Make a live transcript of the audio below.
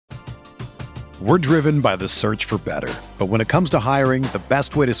We're driven by the search for better. But when it comes to hiring, the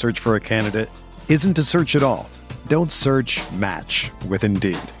best way to search for a candidate isn't to search at all. Don't search, match with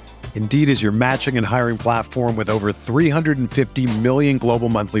Indeed. Indeed is your matching and hiring platform with over 350 million global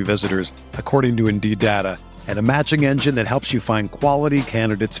monthly visitors, according to Indeed data, and a matching engine that helps you find quality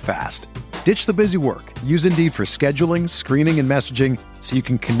candidates fast. Ditch the busy work. Use Indeed for scheduling, screening, and messaging so you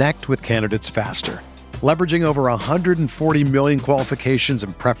can connect with candidates faster. Leveraging over 140 million qualifications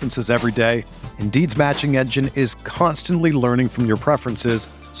and preferences every day, Indeed's matching engine is constantly learning from your preferences,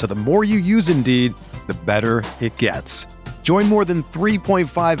 so the more you use Indeed, the better it gets. Join more than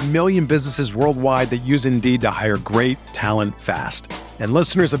 3.5 million businesses worldwide that use Indeed to hire great talent fast. And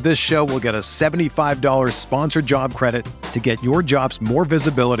listeners of this show will get a $75 sponsored job credit to get your jobs more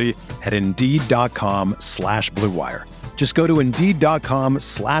visibility at Indeed.com/Blue Wire. Just go to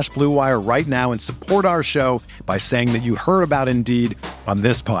Indeed.com/Blue Wire right now and support our show by saying that you heard about Indeed on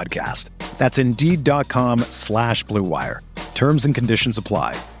this podcast. That's Indeed.com/Blue Wire. Terms and conditions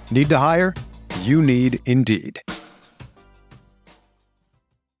apply. Need to hire? You need Indeed.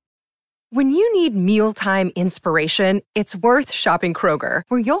 When you need mealtime inspiration, it's worth shopping Kroger,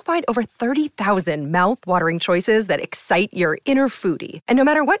 where you'll find over 30,000 mouth-watering choices that excite your inner foodie. And no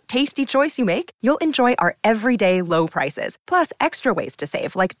matter what tasty choice you make, you'll enjoy our everyday low prices, plus extra ways to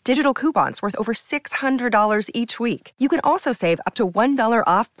save, like digital coupons worth over $600 each week. You can also save up to $1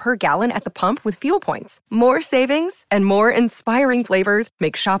 off per gallon at the pump with fuel points. More savings and more inspiring flavors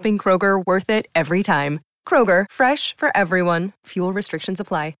make shopping Kroger worth it every time. Kroger, fresh for everyone. Fuel restrictions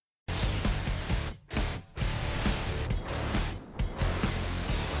apply.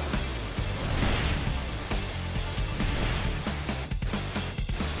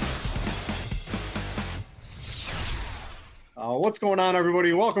 What's going on,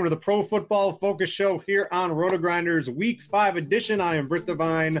 everybody? Welcome to the Pro Football Focus Show here on RotoGrinders Week 5 edition. I am Britt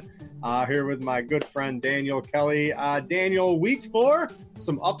Devine, here with my good friend Daniel Kelly. Daniel, Week 4,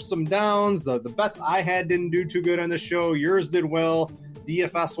 some ups, some downs. The bets I had didn't do too good on the show. Yours did well.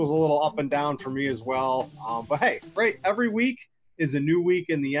 DFS was a little up and down for me as well. But hey, right, every week is a new week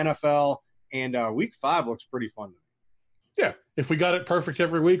in the NFL, and Week 5 looks pretty fun to me. Yeah, if we got it perfect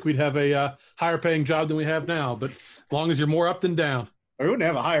every week, we'd have a higher paying job than we have now. But as long as you're more up than down. I wouldn't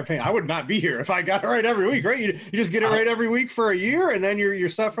have a higher paying. I would not be here if I got it right every week, right? You just get it right every week for a year, and then you're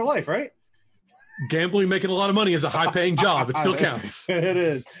set for life, right? Gambling, making a lot of money is a high paying job. It still counts. It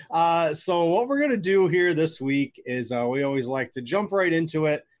is. So what we're going to do here this week is we always like to jump right into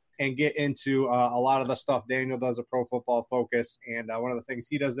it and get into a lot of the stuff Daniel does at Pro Football Focus. And one of the things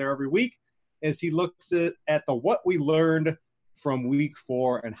he does there every week is he looks at the what we learned from Week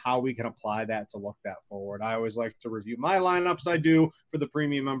 4 and how we can apply that to look that forward. I always like to review my lineups. I do for the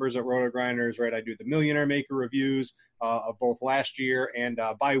premium members at RotoGrinders, right? I do the Millionaire Maker reviews of both last year, and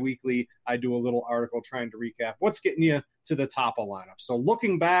bi-weekly I do a little article trying to recap what's getting you to the top of lineups. So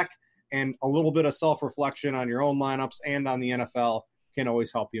looking back and a little bit of self-reflection on your own lineups and on the NFL can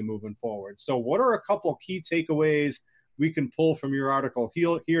always help you moving forward. So what are a couple key takeaways we can pull from your article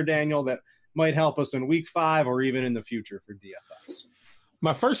here, Daniel, that might help us in Week 5 or even in the future for DFS?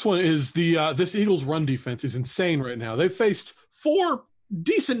 My first one is this Eagles run defense is insane right now. They've faced 4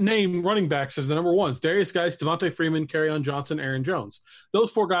 decent name running backs as the number ones: Darius Geis, Devontae Freeman, Kerryon Johnson, Aaron Jones. Those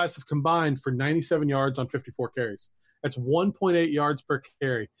 4 guys have combined for 97 yards on 54 carries. That's 1.8 yards per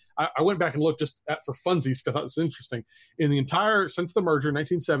carry. I went back and looked just for funsies because I thought it was interesting. In the entire, since the merger in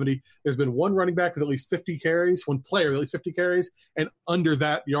 1970, there's been one running back with at least 50 carries, one player with at least 50 carries, and under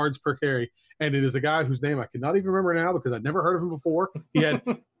that yards per carry. And it is a guy whose name I cannot even remember now because I'd never heard of him before. He had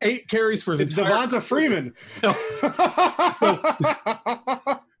 8 carries for his It's entire... Devonta Freeman.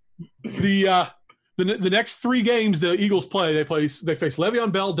 The next 3 games the Eagles play, they face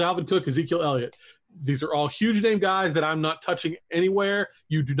Le'Veon Bell, Dalvin Cook, Ezekiel Elliott. These are all huge name guys that I'm not touching anywhere.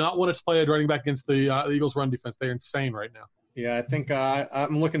 You do not want to play a running back against the Eagles run defense. They're insane right now. Yeah, I think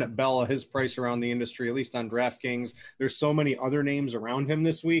I'm looking at Bell, his price around the industry, at least on DraftKings. There's so many other names around him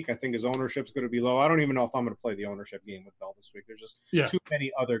this week. I think his ownership's going to be low. I don't even know if I'm going to play the ownership game with Bell this week. There's just too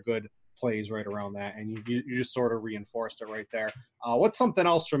many other good plays right around that, and you just sort of reinforced it right there. What's something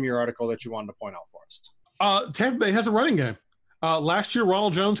else from your article that you wanted to point out for us? Tampa Bay has a running game. Last year,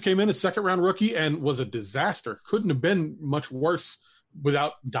 Ronald Jones came in as second-round rookie and was a disaster. Couldn't have been much worse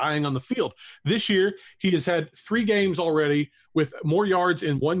without dying on the field. This year, he has had 3 games already with more yards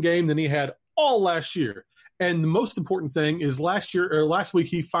in one game than he had all last year. And the most important thing is last week,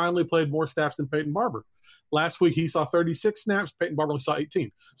 he finally played more snaps than Peyton Barber. Last week, he saw 36 snaps. Peyton Barber only saw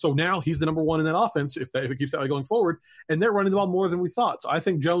 18. So now he's the number one in that offense if it keeps that way going forward. And they're running the ball more than we thought. So I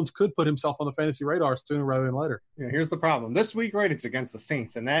think Jones could put himself on the fantasy radar sooner rather than later. Yeah, here's the problem. This week, right, it's against the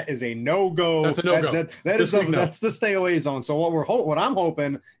Saints, and that is a no-go. That's a no-go. That's the stay-away zone. So what I'm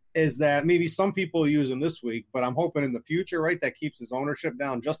hoping is that maybe some people use him this week, but I'm hoping in the future, right, that keeps his ownership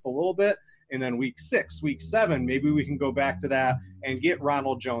down just a little bit. And then week 6, week 7, maybe we can go back to that and get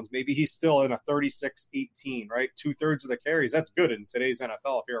Ronald Jones. Maybe he's still in a 36-18, right? 2/3 of the carries. That's good in today's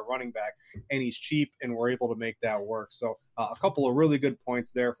NFL if you're a running back, and he's cheap, and we're able to make that work. So a couple of really good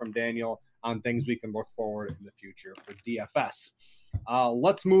points there from Daniel on things we can look forward in the future for DFS.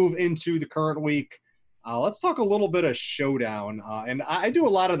 Let's move into the current week. Let's talk a little bit of showdown. And I do a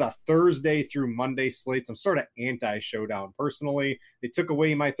lot of the Thursday through Monday slates. I'm sort of anti-showdown personally. They took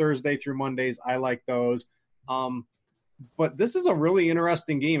away my Thursday through Mondays. I like those. But this is a really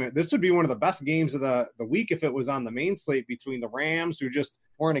interesting game. This would be one of the best games of the week if it was on the main slate between the Rams, who just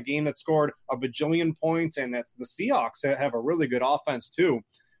were in a game that scored a bajillion points, and that's the Seahawks that have a really good offense too.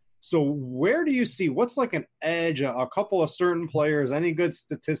 So where do you see what's like an edge, a couple of certain players, any good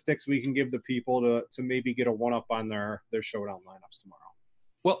statistics we can give the people to maybe get a one-up on their showdown lineups tomorrow?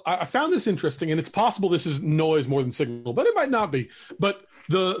 Well, I found this interesting, and it's possible this is noise more than signal, but it might not be. But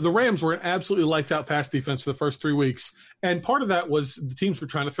the Rams were an absolutely lights-out pass defense for the first 3 weeks, and part of that was the teams were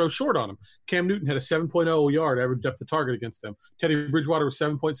trying to throw short on them. Cam Newton had a 7.0 yard average depth of target against them. Teddy Bridgewater was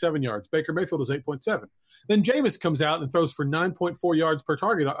 7.7 yards. Baker Mayfield was 8.7. Then Jameis comes out and throws for 9.4 yards per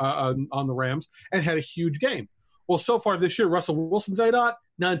target on the Rams and had a huge game. Well, so far this year, Russell Wilson's ADOT,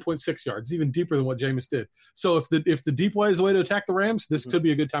 9.6 yards, even deeper than what Jameis did. So if the deep way is the way to attack the Rams, this could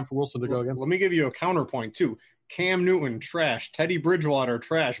be a good time for Wilson to go against. Let me give you a counterpoint, too. Cam Newton, trash. Teddy Bridgewater,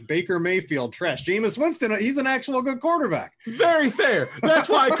 trash. Baker Mayfield, trash. Jameis Winston, he's an actual good quarterback. Very fair. That's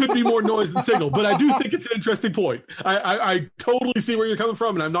why it could be more noise than signal. But I do think it's an interesting point. I totally see where you're coming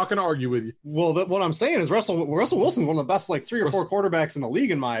from, and I'm not going to argue with you. Well, what I'm saying is Russell Wilson's one of the best, 3 or 4 quarterbacks in the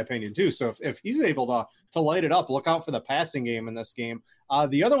league, in my opinion, too. So if he's able to light it up, look out for the passing game in this game.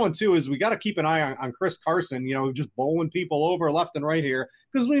 The other one, too, is we got to keep an eye on Chris Carson, just bowling people over left and right here,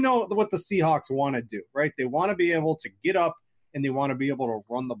 because we know what the Seahawks want to do, right? They want to be able to get up, and they want to be able to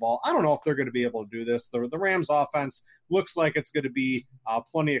run the ball. I don't know if they're going to be able to do this. The Rams offense looks like it's going to be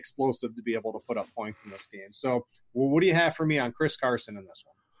plenty explosive to be able to put up points in this game. So what do you have for me on Chris Carson in this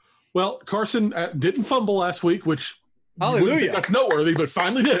one? Well, Carson didn't fumble last week, which – hallelujah. That's noteworthy, but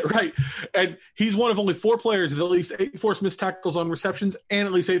finally did it, right? And he's one of only 4 players with at least 8 forced missed tackles on receptions and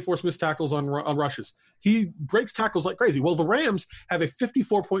at least 8 forced missed tackles on rushes. He breaks tackles like crazy. Well, the Rams have a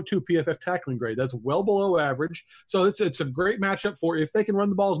 54.2 PFF tackling grade. That's well below average. So it's a great matchup for if they can run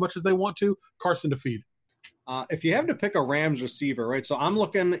the ball as much as they want to, Carson to feed. If you have to pick a Rams receiver, right? So I'm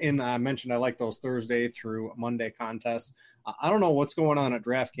looking I mentioned I like those Thursday through Monday contests. I don't know what's going on at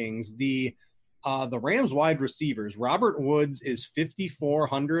DraftKings. The Rams wide receivers, Robert Woods is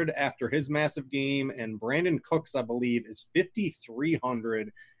 5,400 after his massive game, and Brandon Cooks, I believe, is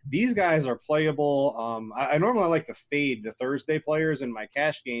 5,300. These guys are playable. I normally like to fade the Thursday players in my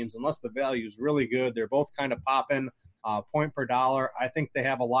cash games unless the value is really good. They're both kind of popping point per dollar. I think they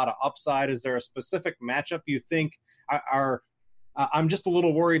have a lot of upside. Is there a specific matchup you think are I'm just a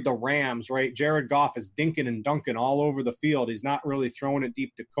little worried the Rams, right? Jared Goff is dinking and dunking all over the field. He's not really throwing it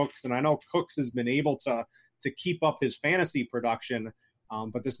deep to Cooks, and I know Cooks has been able to keep up his fantasy production,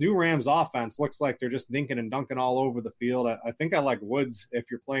 but this new Rams offense looks like they're just dinking and dunking all over the field. I think I like Woods if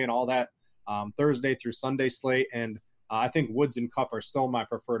you're playing all that Thursday through Sunday slate, and I think Woods and Kupp are still my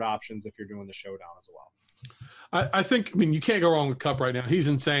preferred options if you're doing the showdown as well. I think, you can't go wrong with Kupp right now. He's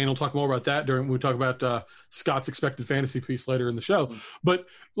insane. We'll talk more about that when we talk about Scott's expected fantasy piece later in the show. Mm-hmm. But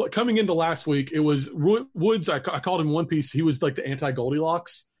look, coming into last week, it was Woods. I called him one piece. He was like the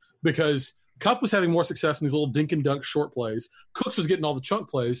anti-Goldilocks because Kupp was having more success in these little dink and dunk short plays. Cooks was getting all the chunk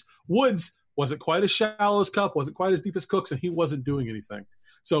plays. Woods wasn't quite as shallow as Kupp, wasn't quite as deep as Cooks, and he wasn't doing anything.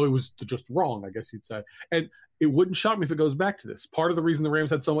 So it was just wrong, I guess you'd say. And it wouldn't shock me if it goes back to this. Part of the reason the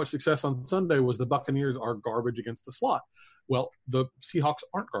Rams had so much success on Sunday was the Buccaneers are garbage against the slot. Well, the Seahawks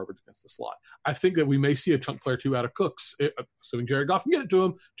aren't garbage against the slot. I think that we may see a chunk play or two out of Cooks, assuming Jared Goff can get it to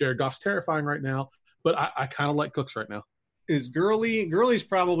him. Jared Goff's terrifying right now, but I kind of like Cooks right now. Is Gurley's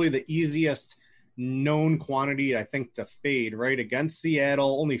probably the easiest known quantity, I think, to fade, right? Against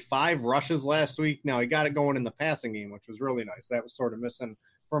Seattle, only 5 rushes last week. Now, he got it going in the passing game, which was really nice. That was sort of missing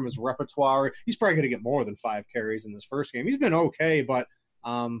from his repertoire. He's probably going to get more than 5 carries in this first game. He's been okay, but,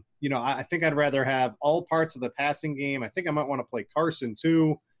 I think I'd rather have all parts of the passing game. I think I might want to play Carson,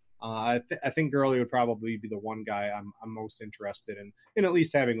 too. I think Gurley would probably be the one guy I'm most interested in at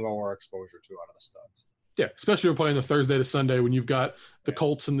least having lower exposure to out of the studs. Yeah, especially when we're playing the Thursday to Sunday when you've got the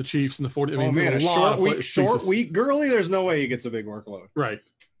Colts and the Chiefs and the 40. I mean, man, a short week, Gurley. There's no way he gets a big workload. Right.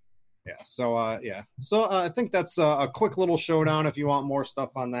 Yeah. So I think that's a quick little showdown. If you want more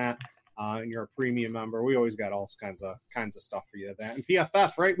stuff on that, and you're a premium member, we always got all kinds of stuff for you. That and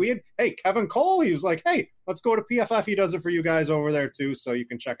PFF, right? We had Kevin Cole. He was like, hey, let's go to PFF. He does it for you guys over there too, so you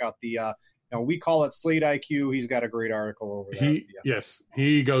can check out the. We call it Slate IQ. He's got a great article over there. Yes,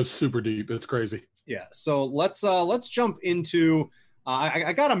 he goes super deep. It's crazy. Yeah. So let's jump into.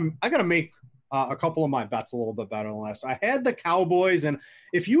 I gotta make a couple of my bets a little bit better than last. I had the Cowboys, and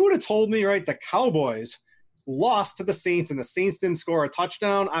if you would have told me, right, the Cowboys lost to the Saints and the Saints didn't score a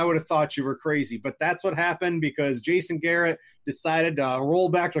touchdown, I would have thought you were crazy. But that's what happened because Jason Garrett decided to roll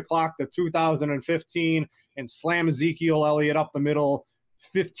back the clock to 2015 and slam Ezekiel Elliott up the middle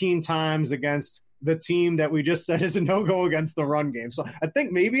 15 times against the team that we just said is a no-go against the run game. So I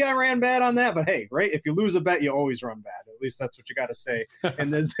think maybe I ran bad on that, but hey, right? If you lose a bet, you always run bad. At least that's what you got to say in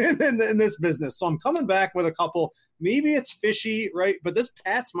this in this business. So I'm coming back with a couple. Maybe it's fishy, right? But this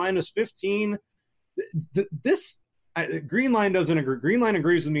Pats minus 15. Greenline doesn't agree. Greenline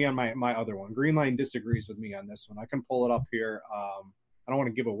agrees with me on my other one. Greenline disagrees with me on this one. I can pull it up here. I don't want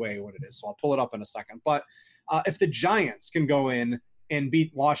to give away what it is, so I'll pull it up in a second. But if the Giants can go in and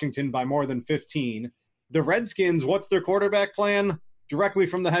beat Washington by more than 15, the Redskins, what's their quarterback plan? Directly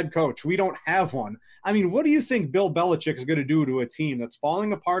from the head coach. We don't have one. I mean, what do you think Bill Belichick is going to do to a team that's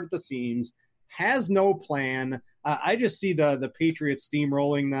falling apart at the seams, has no plan? I just see the Patriots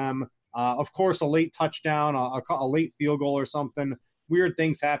steamrolling them. Of course, a late touchdown, a late field goal or something. Weird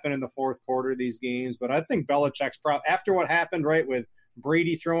things happen in the fourth quarter of these games. But I think Belichick's after what happened, right, with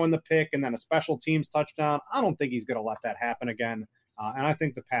Brady throwing the pick and then a special teams touchdown, I don't think he's going to let that happen again. And I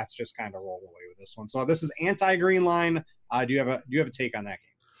think the Pats just kind of roll away with this one. So this is anti-green line. Do you have a take on that game?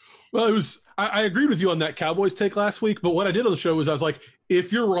 Well, I agreed with you on that Cowboys take last week, but what I did on the show was I was like,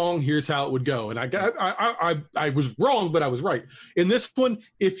 if you're wrong, here's how it would go. And I was wrong, but I was right. In this one,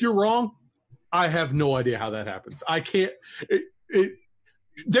 if you're wrong, I have no idea how that happens. I can't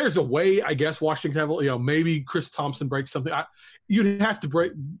there's a way, I guess, Washington have, maybe Chris Thompson breaks something. You'd have to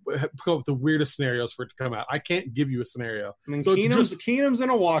come up with the weirdest scenarios for it to come out. I can't give you a scenario. I mean, so Keenum's in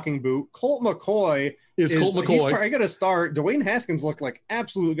a walking boot. Colt McCoy is he's probably going to start. Dwayne Haskins looked like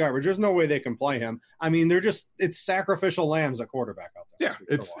absolute garbage. There's no way they can play him. I mean, it's sacrificial lambs at quarterback out there.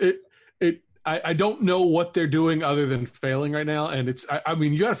 Yeah, I don't know what they're doing other than failing right now. And I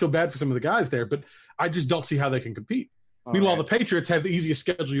mean, you got to feel bad for some of the guys there, but I just don't see how they can compete. Meanwhile, the Patriots have the easiest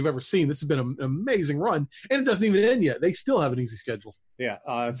schedule you've ever seen. This has been an amazing run, and it doesn't even end yet. They still have an easy schedule. Yeah,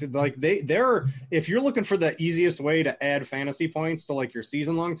 if you're looking for the easiest way to add fantasy points to like your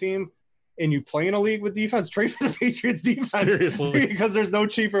season-long team, and you play in a league with defense, trade for the Patriots defense. Seriously, because there's no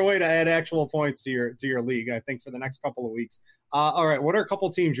cheaper way to add actual points to your league. I think for the next couple of weeks. All right, what are a couple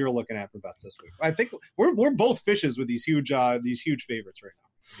teams you're looking at for bets this week? I think we're both fishes with these huge favorites right now.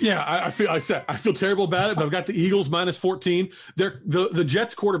 Yeah, I feel terrible about it, but I've got the Eagles minus 14. The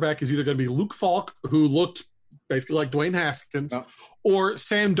Jets quarterback is either going to be Luke Falk, who looked basically like Dwayne Haskins, or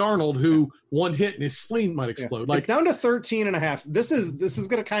Sam Darnold, who one hit and his spleen might explode. Yeah. It's down to 13.5. This is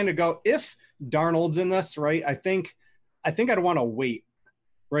going to kind of go, if Darnold's in this, right? I think I'd want to wait,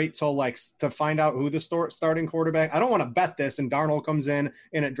 right, till to find out who the starting quarterback. I don't want to bet this and Darnold comes in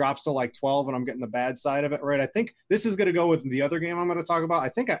and it drops to 12 and I'm getting the bad side of it, right? I think this is going to go with the other game I'm going to talk about. I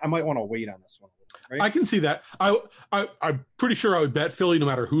think I might want to wait on this one. Right? I can see that. I'm pretty sure I would bet Philly no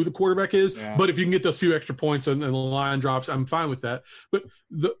matter who the quarterback is, but if you can get those few extra points and the line drops, I'm fine with that. But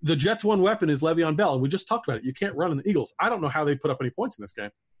the Jets' one weapon is Le'Veon Bell, and we just talked about it. You can't run on the Eagles. I don't know how they put up any points in this game.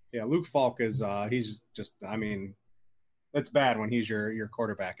 Yeah, Luke Falk is he's just, I mean, it's bad when he's your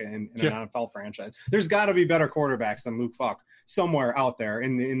quarterback in an NFL franchise. There's got to be better quarterbacks than Luke Falk somewhere out there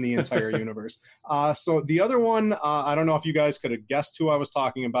in the entire universe. So the other one, I don't know if you guys could have guessed who I was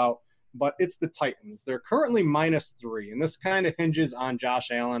talking about, but it's the Titans. They're currently -3, and this kind of hinges on Josh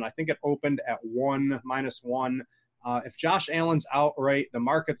Allen. I think it opened at -1. If Josh Allen's out, right, the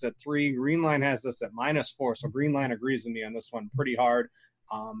market's at 3. Greenline has this at -4, so Greenline agrees with me on this one pretty hard.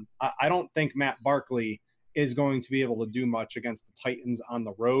 I don't think Matt Barkley is going to be able to do much against the Titans on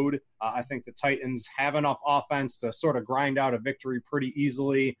the road. I think the Titans have enough offense to sort of grind out a victory pretty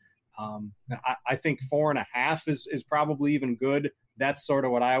easily. I think 4.5 is probably even good. That's sort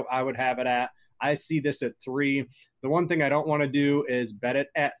of what I would have it at. I see this at 3. The one thing I don't want to do is bet it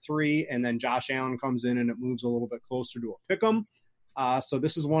at 3, and then Josh Allen comes in and it moves a little bit closer to a pick'em. So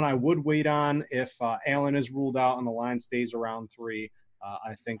this is one I would wait on if Allen is ruled out and the line stays around 3.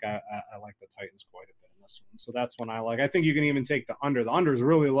 I think I like the Titans quite a bit. this one. So that's one I like. I think you can even take the under. The under is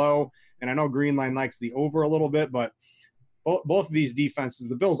really low, and I know Greenline likes the over a little bit, but both of these defenses,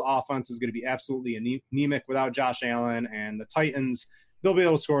 the Bills' offense is going to be absolutely anemic without Josh Allen, and the Titans, they'll be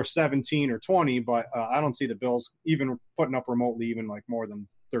able to score 17 or 20, but I don't see the Bills even putting up remotely even like more than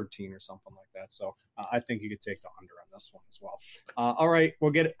 13 or something like that. So I think you could take the under on this one as well. All right,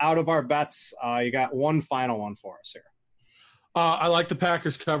 we'll get out of our bets. You got one final one for us here. I like the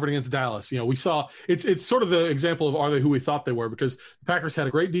Packers covered against Dallas. We saw it's sort of the example of are they who we thought they were, because the Packers had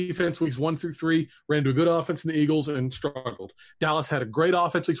a great defense weeks 1 through 3, ran into a good offense in the Eagles and struggled. Dallas had a great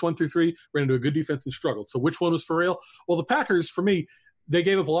offense weeks 1 through 3, ran into a good defense and struggled. So which one was for real? Well, the Packers, for me, they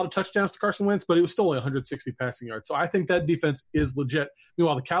gave up a lot of touchdowns to Carson Wentz, but it was still only 160 passing yards. So I think that defense is legit.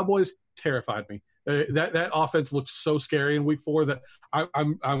 Meanwhile, the Cowboys terrified me. That offense looked so scary in week 4 that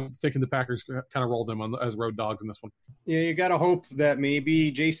I'm thinking the Packers kind of rolled them as road dogs in this one. Yeah, you got to hope that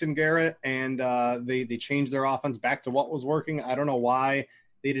maybe Jason Garrett and they changed their offense back to what was working. I don't know why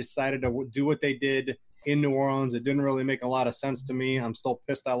they decided to do what they did in New Orleans. It didn't really make a lot of sense to me. I'm still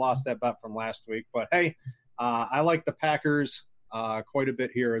pissed I lost that bet from last week. But, hey, I like the Packers quite a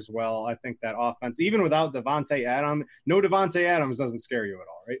bit here as well. I think that offense, even without Devontae Adams, no Devontae Adams doesn't scare you at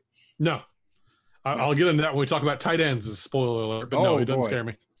all, right? No. I'll get into that when we talk about tight ends, as a spoiler alert, but no, it doesn't scare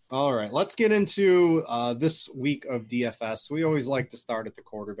me. All right, let's get into this week of DFS. We always like to start at the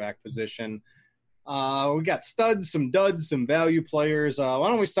quarterback position. We got studs, some duds, some value players. Why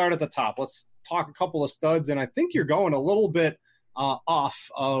don't we start at the top? Let's talk a couple of studs, and I think you're going a little bit off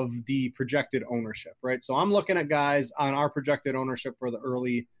of the projected ownership, right? So I'm looking at guys on our projected ownership for the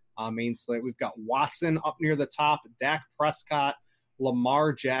early main slate. We've got Watson up near the top, Dak Prescott,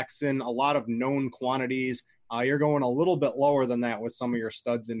 Lamar Jackson, a lot of known quantities. You're going a little bit lower than that with some of your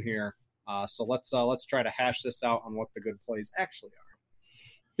studs in here. So let's try to hash this out on what the good plays actually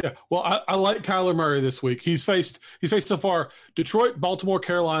are. Yeah, well, I like Kyler Murray this week. He's faced so far Detroit, Baltimore,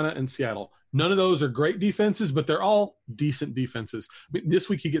 Carolina, and Seattle. None of those are great defenses, but they're all decent defenses. I mean, this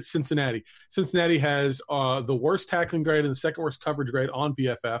week he gets Cincinnati. Cincinnati has the worst tackling grade and the second worst coverage grade on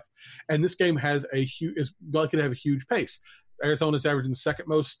PFF, and this game is likely to have a huge pace. Arizona's averaging the second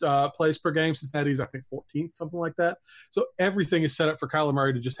most plays per game. Cincinnati's, I think, 14th, something like that. So everything is set up for Kyler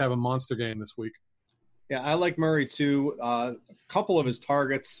Murray to just have a monster game this week. Yeah, I like Murray too. A couple of his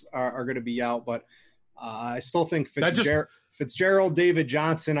targets are going to be out, but I still think Fitzgerald, David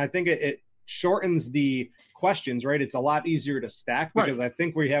Johnson, I think it shortens the questions, right? It's a lot easier to stack because I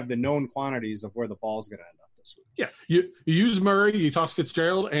think we have the known quantities of where the ball is going to end up this week. Yeah, you use Murray, you toss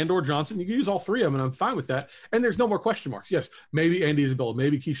Fitzgerald and or Johnson. You can use all three of them, and I'm fine with that. And there's no more question marks. Yes, maybe Andy Isabella,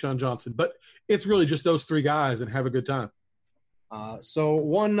 maybe Keyshawn Johnson, but it's really just those three guys and have a good time. I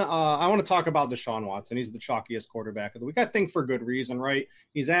want to talk about Deshaun Watson. He's the chalkiest quarterback of the week. I think for good reason, right?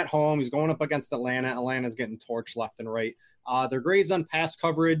 He's at home. He's going up against Atlanta. Atlanta's getting torched left and right. Their grades on pass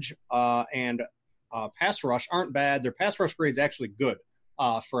coverage and pass rush aren't bad. Their pass rush grade's actually good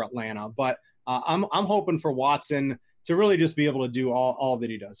for Atlanta. But I'm hoping for Watson to really just be able to do all that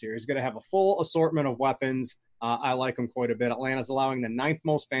he does here. He's going to have a full assortment of weapons. I like him quite a bit. Atlanta's allowing the 9th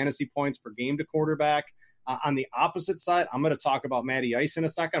most fantasy points per game to quarterback. On the opposite side, I'm going to talk about Matty Ice in a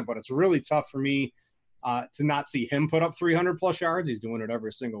second, but it's really tough for me to not see him put up 300-plus yards. He's doing it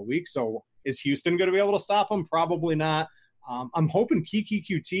every single week. So is Houston going to be able to stop him? Probably not. I'm hoping Kiki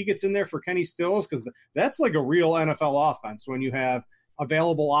QT gets in there for Kenny Stills because that's like a real NFL offense when you have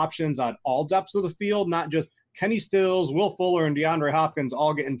available options on all depths of the field, not just Kenny Stills, Will Fuller, and DeAndre Hopkins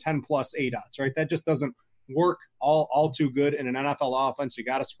all getting 10-plus ADOTs, right? That just doesn't work all too good in an NFL offense. You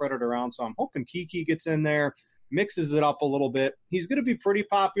got to spread it around. So I'm hoping Kiki gets in there, mixes it up a little bit. He's going to be pretty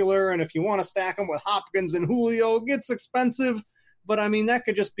popular, and if you want to stack him with Hopkins and Julio, it gets expensive. But, I mean, that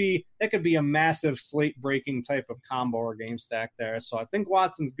could be a massive slate-breaking type of combo or game stack there. So I think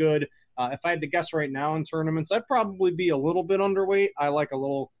Watson's good. If I had to guess right now in tournaments, I'd probably be a little bit underweight. I like a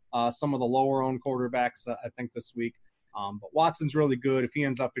little some of the lower-owned quarterbacks, I think, this week. But Watson's really good. If he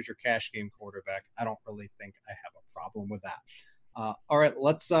ends up as your cash game quarterback, I don't really think I have a problem with that. All right,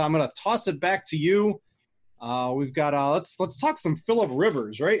 I'm going to toss it back to you. We've got let's talk some Phillip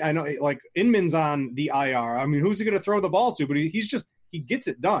Rivers, right? I know like Inman's on the IR. I mean, who's he going to throw the ball to? But he gets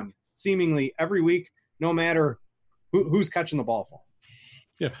it done seemingly every week, no matter who's catching the ball for him.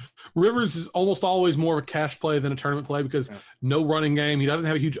 Yeah, Rivers is almost always more of a cash play than a tournament play because no running game. He doesn't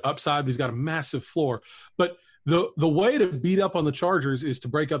have a huge upside, but he's got a massive floor. But the way to beat up on the Chargers is to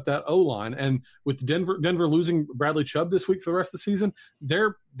break up that O-line. And with Denver losing Bradley Chubb this week for the rest of the season,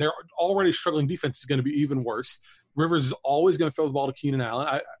 their already struggling defense is going to be even worse. Rivers is always going to throw the ball to Keenan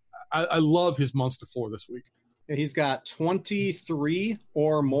Allen. I love his monster floor this week. He's got 23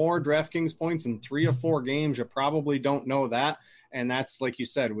 or more DraftKings points in 3 of 4 games. You probably don't know that. And that's, like you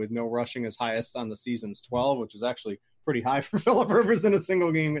said, with no rushing, his highest on the season's 12, which is actually pretty high for Phillip Rivers in a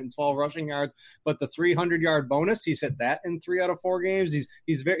single game getting 12 rushing yards. But the 300-yard bonus, he's hit that in 3 out of 4 games.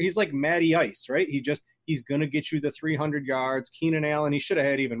 He's like Matty Ice, right? He's going to get you the 300 yards. Keenan Allen, he should have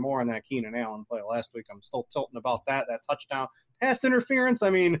had even more on that Keenan Allen play last week. I'm still tilting about that touchdown. Pass interference, I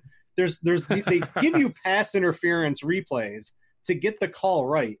mean, they give you pass interference replays to get the call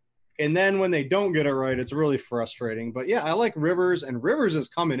right. And then when they don't get it right, it's really frustrating. But yeah, I like Rivers, and Rivers is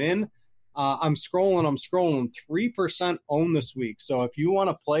coming in. I'm scrolling 3% own this week. So if you want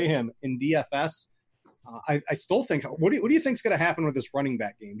to play him in DFS, I still think, what do you think is going to happen with this running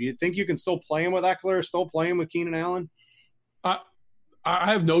back game? Do you think you can still play him with Eckler, still play him with Keenan Allen?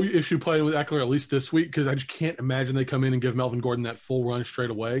 I have no issue playing with Eckler at least this week because I just can't imagine they come in and give Melvin Gordon that full run straight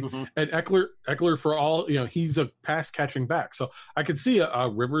away. Mm-hmm. And Eckler for all, he's a pass catching back. So I could see a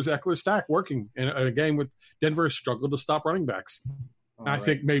Rivers Eckler stack working in a game with Denver struggled to stop running backs. I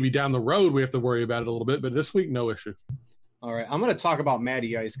think maybe down the road we have to worry about it a little bit, but this week, no issue. All right. I'm going to talk about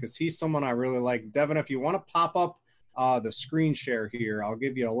Matty Ice because he's someone I really like. Devin, if you want to pop up the screen share here, I'll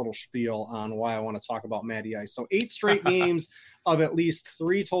give you a little spiel on why I want to talk about Matty Ice. So 8 straight games of at least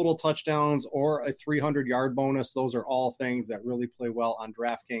 3 total touchdowns or a 300-yard bonus. Those are all things that really play well on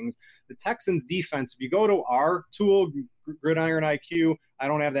DraftKings. The Texans defense, if you go to our tool, Gridiron IQ, I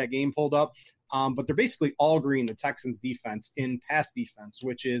don't have that game pulled up, but they're basically all green, the Texans defense in pass defense,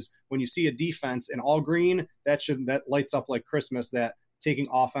 which is when you see a defense in all green, that lights up like Christmas. That taking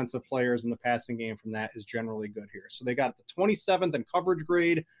offensive players in the passing game from that is generally good here. So they got the 27th in coverage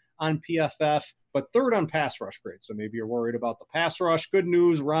grade on PFF, but 3rd on pass rush grade. So maybe you're worried about the pass rush. Good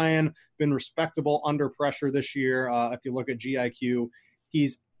news, Ryan, been respectable under pressure this year. If you look at GIQ,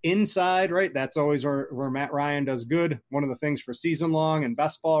 he's inside, right? That's always where Matt Ryan does good. One of the things for season long and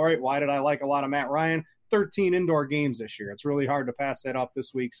best ball, right? Why did I like a lot of Matt Ryan? 13 indoor games this year. It's really hard to pass that up.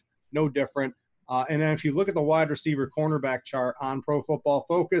 This week's no different. And then if you look at the wide receiver cornerback chart on Pro Football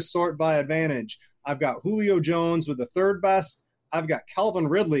Focus, sort by advantage, I've got Julio Jones with the 3rd best. I've got Calvin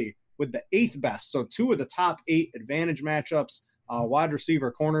Ridley with the 8th best. So 2 of the top 8 advantage matchups, wide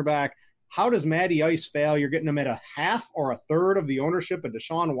receiver, cornerback. How does Matty Ice fail? You're getting him at a half or a third of the ownership of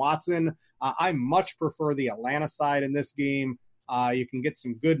Deshaun Watson. I much prefer the Atlanta side in this game. You can get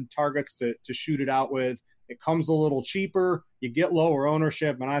some good targets to shoot it out with. It comes a little cheaper. You get lower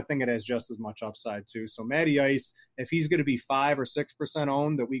ownership, and I think it has just as much upside too. So Matty Ice, if he's going to be 5 or 6%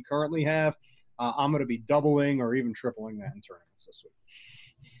 owned that we currently have, I'm going to be doubling or even tripling that in tournaments this week.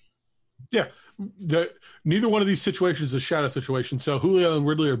 Yeah, neither one of these situations is a shadow situation. So Julio and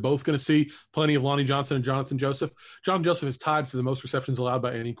Ridley are both going to see plenty of Lonnie Johnson and Jonathan Joseph. Jonathan Joseph is tied for the most receptions allowed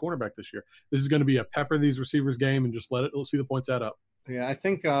by any cornerback this year. This is going to be a pepper these receivers game and just we'll see the points add up. Yeah, I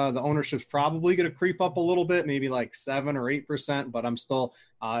think the ownership's probably going to creep up a little bit, maybe like 7 or 8%, but I'm still,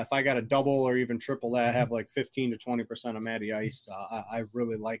 if I got a double or even triple that, I have like 15 to 20% of Matty Ice. I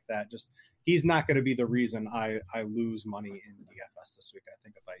really like that. Just he's not going to be the reason I lose money in DFS this week, I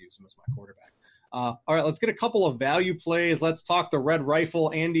think, if I use him as my quarterback. All right, let's get a couple of value plays. Let's talk the Red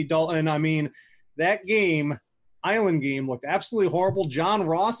Rifle, Andy Dalton. I mean, that game, Island game, looked absolutely horrible. John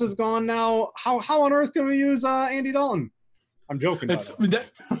Ross is gone now. How on earth can we use Andy Dalton? I'm joking.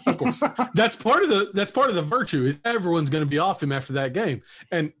 Of course, that's part of the virtue is everyone's going to be off him after that game.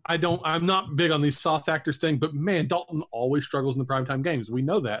 And I'm not big on these soft factors thing, but man, Dalton always struggles in the primetime games. We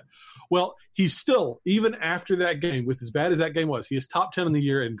know that. Well, he's still, even after that game, with as bad as that game was, he is top 10 in the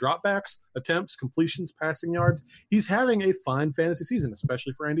year in dropbacks, attempts, completions, passing yards. He's having a fine fantasy season,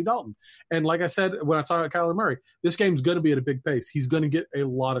 especially for Andy Dalton. And like I said, when I talk about Kyler Murray, this game's going to be at a big pace. He's going to get a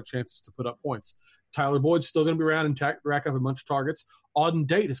lot of chances to put up points. Tyler Boyd's still going to be around and rack up a bunch of targets. Auden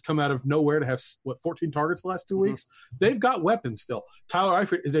Tate has come out of nowhere to have, 14 targets the last 2 weeks? They've got weapons still. Tyler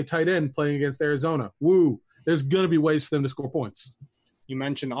Eifert is a tight end playing against Arizona. Woo. There's going to be ways for them to score points. You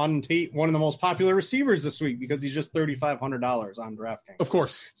mentioned Auden Tate, one of the most popular receivers this week because he's just $3,500 on DraftKings. Of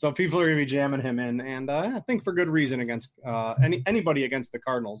course. So people are going to be jamming him in, and I think for good reason against anybody against the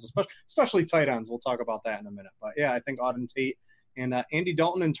Cardinals, especially tight ends. We'll talk about that in a minute. But, yeah, I think Auden Tate and Andy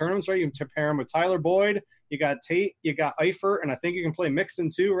Dalton in tournaments, right? You can pair him with Tyler Boyd. You got Tate, you got Eifert, and I think you can play Mixon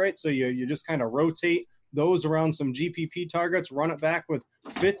too, right? So you just kind of rotate those around some GPP targets, run it back with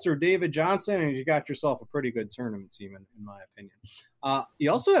Fitz or David Johnson, and you got yourself a pretty good tournament team, in my opinion. You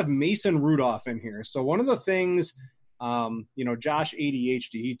also have Mason Rudolph in here. So one of the things, Josh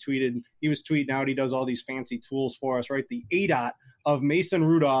ADHD, he was tweeting out, he does all these fancy tools for us, right? The ADOT of Mason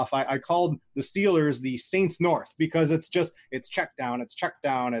Rudolph. I called the Steelers the Saints North because it's check down,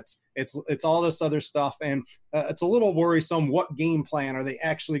 it's all this other stuff, and it's a little worrisome. What game plan are they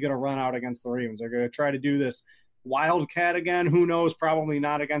actually going to run out against the Ravens? They're going to try to do this Wildcat again? Who knows? Probably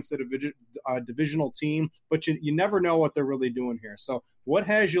not against a divisional team, but you never know what they're really doing here. So what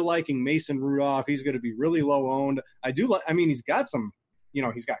has you liking Mason Rudolph? He's going to be really low owned. He's got some,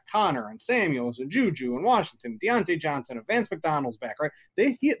 he's got Connor and Samuels and Juju and Washington, Deontay Johnson, and Vance McDonald's back, right?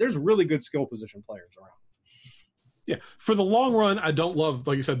 There's really good skill position players around. Yeah, for the long run, I don't love,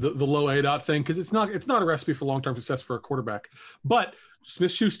 like you said, the low ADOT thing because it's not a recipe for long-term success for a quarterback. But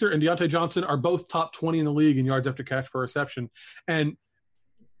Smith-Schuster and Deontay Johnson are both top 20 in the league in yards after catch per reception. And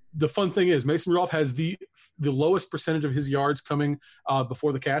the fun thing is Mason Rudolph has the lowest percentage of his yards coming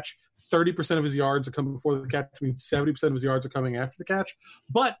before the catch. 30% of his yards are coming before the catch, which means 70% of his yards are coming after the catch.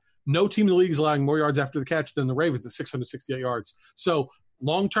 But no team in the league is allowing more yards after the catch than the Ravens at 668 yards. So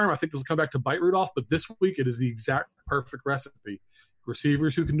long term, I think this will come back to bite Rudolph, but this week it is the exact perfect recipe.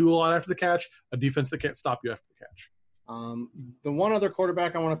 Receivers who can do a lot after the catch, a defense that can't stop you after the catch. The one other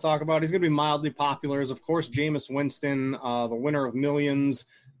quarterback I want to talk about, he's going to be mildly popular, is, of course, Jameis Winston, the winner of millions,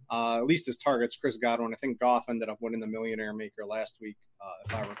 at least his targets, Chris Godwin. I think Goff ended up winning the Millionaire Maker last week,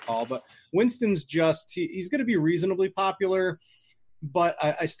 if I recall. But Winston's he's going to be reasonably popular. But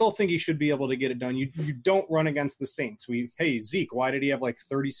I still think he should be able to get it done. You don't run against the Saints. Hey, Zeke, why did he have like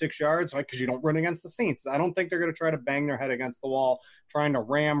 36 yards? Because you don't run against the Saints. I don't think they're going to try to bang their head against the wall trying to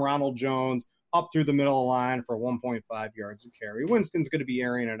ram Ronald Jones up through the middle of the line for 1.5 yards a carry. Winston's going to be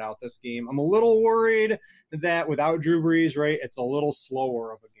airing it out this game. I'm a little worried that without Drew Brees, right, it's a little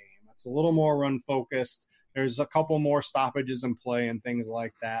slower of a game. It's a little more run-focused. There's a couple more stoppages in play and things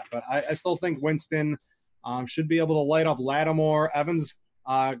like that. But I still think Winston – should be able to light up Lattimore. Evans,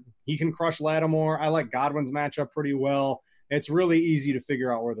 he can crush Lattimore. I like Godwin's matchup pretty well. It's really easy to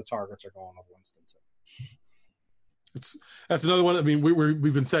figure out where the targets are going with Winston too. That's another one. I mean,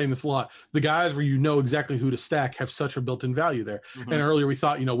 we've been saying this a lot. The guys where you know exactly who to stack have such a built-in value there. Mm-hmm. And earlier we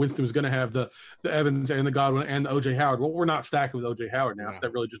thought, Winston was going to have the Evans and the Godwin and the O.J. Howard. Well, we're not stacking with O.J. Howard now, so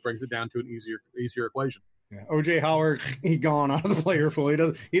that really just brings it down to an easier equation. Yeah. O.J. Howard, he gone out of the player pool.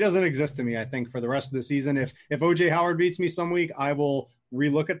 He doesn't exist to me, I think, for the rest of the season. If O.J. Howard beats me some week, I will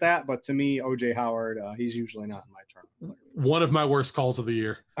relook at that. But to me, O.J. Howard, he's usually not in my tournament. One of my worst calls of the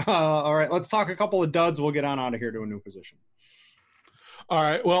year. All right, let's talk a couple of duds. We'll get on out of here to a new position. All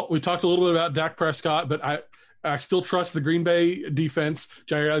right, well, we talked a little bit about Dak Prescott, but I still trust the Green Bay defense.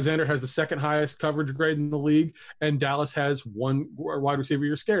 Jair Alexander has the second highest coverage grade in the league, and Dallas has one wide receiver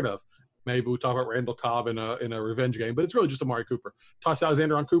you're scared of. Maybe we talk about Randall Cobb in a revenge game, but it's really just Amari Cooper. Toss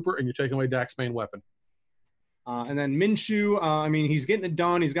Alexander on Cooper, and you're taking away Dak's main weapon. And then Minshew, he's getting it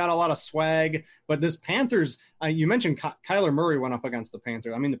done. He's got a lot of swag. But this Panthers, you mentioned Kyler Murray went up against the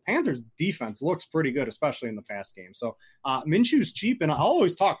Panthers. I mean, the Panthers' defense looks pretty good, especially in the pass game. So Minshew's cheap, and I'll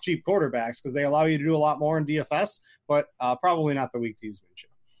always talk cheap quarterbacks because they allow you to do a lot more in DFS, but probably not the week to use Minshew.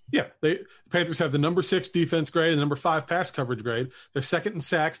 Yeah, the Panthers have the number 6 defense grade and the number 5 pass coverage grade. They're second in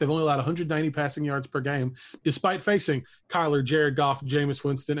sacks. They've only allowed 190 passing yards per game, despite facing Kyler, Jared Goff, Jameis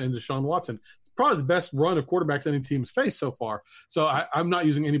Winston, and Deshaun Watson. It's probably the best run of quarterbacks any team's faced so far. So I'm not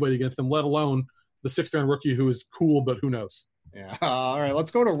using anybody against them, let alone the 6th-round rookie who is cool, but who knows? Yeah. All right,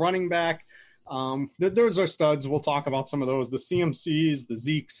 let's go to running back. Those are studs. We'll talk about some of those, the CMCs, the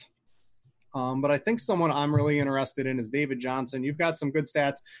Zekes. But I think someone I'm really interested in is David Johnson. You've got some good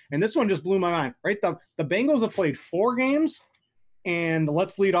stats, and this one just blew my mind, right? The Bengals have played 4 games, and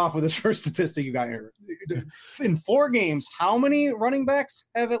let's lead off with this first statistic you got here. In 4 games, how many running backs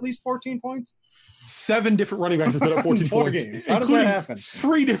have at least 14 points? 7 different running backs have put up 14 points. Games. How does that happen?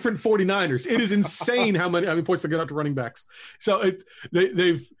 3 different 49ers. It is insane how many points they get up to running backs. So I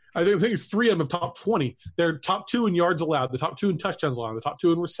think it's 3 of them have top 20. They're top 2 in yards allowed, the top 2 in touchdowns allowed, the top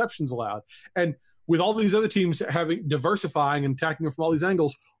 2 in receptions allowed. And with all these other teams diversifying and attacking them from all these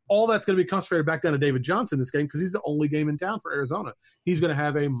angles, all that's going to be concentrated back down to David Johnson this game because he's the only game in town for Arizona. He's going to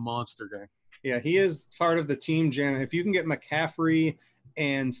have a monster game. Yeah, he is part of the team, Jan. If you can get McCaffrey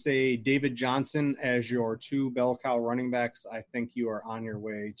and say David Johnson as your 2 bell cow running backs, I think you are on your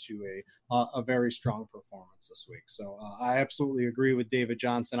way to a very strong performance this week. So I absolutely agree with David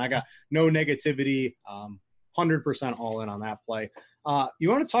Johnson. I got no negativity, 100% all in on that play. You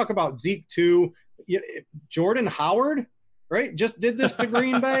want to talk about Zeke too? Jordan Howard, right, just did this to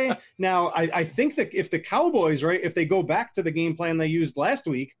Green Bay. Now, I think that if the Cowboys, right, if they go back to the game plan they used last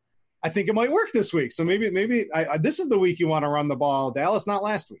week, I think it might work this week. So maybe this is the week you want to run the ball. Dallas, not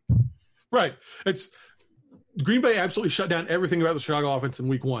last week. Right. Green Bay absolutely shut down everything about the Chicago offense in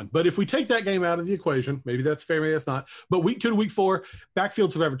week 1. But if we take that game out of the equation, maybe that's fair, maybe that's not. But week 2 to week 4,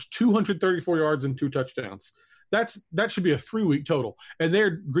 backfields have averaged 234 yards and 2 touchdowns. That should be a 3-week total. And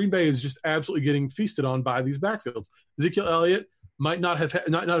Green Bay is just absolutely getting feasted on by these backfields. Ezekiel Elliott might not have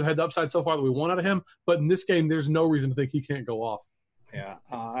had the upside so far that we want out of him, but in this game, there's no reason to think he can't go off. Yeah,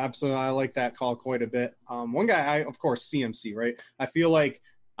 absolutely. I like that call quite a bit. One guy, of course, CMC, right? I feel like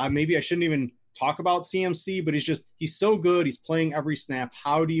maybe I shouldn't even talk about CMC, but he's so good. He's playing every snap.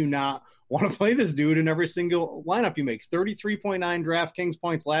 How do you not want to play this dude in every single lineup you make? 33.9 DraftKings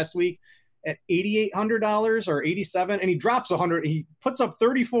points last week at $8,800 or $87, and he drops 100. He puts up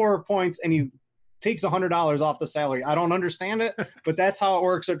 34 points and he takes $100 off the salary. I don't understand it, but that's how it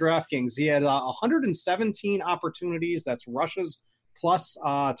works at DraftKings. He had 117 opportunities. That's rushes plus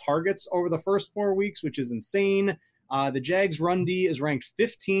targets over the first 4 weeks, which is insane. The Jags run D is ranked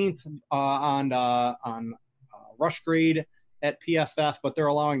 15th on rush grade at PFF, but they're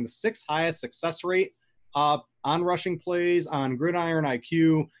allowing the 6th highest success rate on rushing plays on Gridiron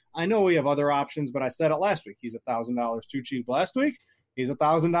IQ. I know we have other options, but I said it last week. He's $1,000 too cheap last week. He's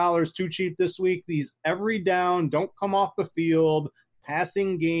 $1,000 too cheap this week. These every down, don't come off the field,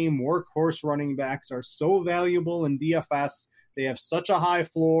 passing game, workhorse running backs are so valuable in DFS. They have such a high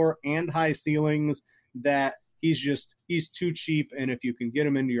floor and high ceilings that he's too cheap. And if you can get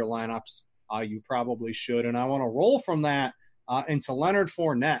him into your lineups, you probably should. And I want to roll from that into Leonard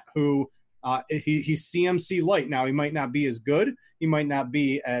Fournette, who he's CMC light. Now, he might not be as good. He might not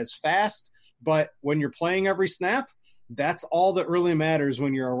be as fast. But when you're playing every snap, that's all that really matters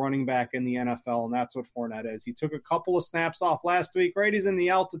when you're a running back in the NFL, and that's what Fournette is. He took a couple of snaps off last week, right? He's in the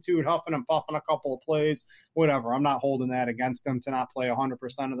altitude, huffing and puffing a couple of plays, whatever. I'm not holding that against him to not play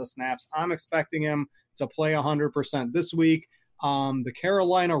 100% of the snaps. I'm expecting him to play 100% this week. The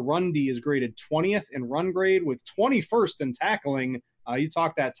Carolina run D is graded 20th in run grade with 21st in tackling. You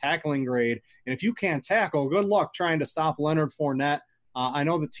talk that tackling grade, and if you can't tackle, good luck trying to stop Leonard Fournette. I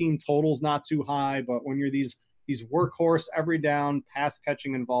know the team total's not too high, but when you're these workhorse, every down,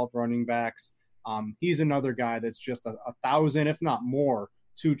 pass-catching involved running backs, he's another guy that's just 1,000, if not more,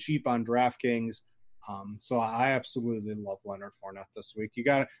 too cheap on DraftKings. So I absolutely love Leonard Fournette this week.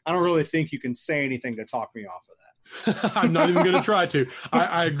 I don't really think you can say anything to talk me off of that. I'm not even going to try to.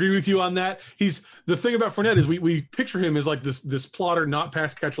 I agree with you on that. The thing about Fournette is we picture him as like this plotter, not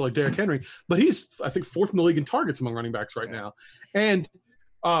pass catcher like Derrick Henry, but he's, I think, 4th in the league in targets among running backs right now. And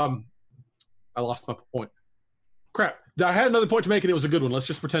I lost my point. Crap. I had another point to make, and it was a good one. Let's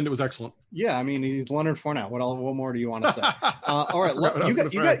just pretend it was excellent. Yeah, I mean, he's Leonard Fournette. What more do you want to say? All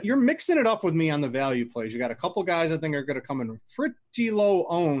right, you're mixing it up with me on the value plays. You got a couple guys I think are going to come in pretty low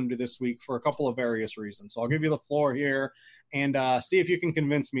owned this week for a couple of various reasons. So I'll give you the floor here and see if you can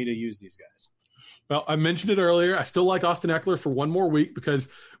convince me to use these guys. Well, I mentioned it earlier. I still like Austin Eckler for one more week because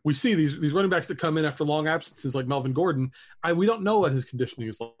we see these running backs that come in after long absences like Melvin Gordon. We don't know what his conditioning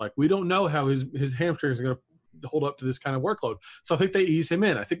is like. We don't know how his hamstrings are going to hold up to this kind of workload. So I think they ease him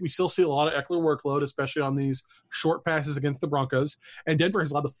in. I think we still see a lot of Eckler workload, especially on these short passes against the Broncos. And Denver has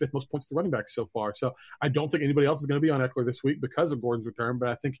allowed the 5th most points to running backs so far. So I don't think anybody else is going to be on Eckler this week because of Gordon's return, but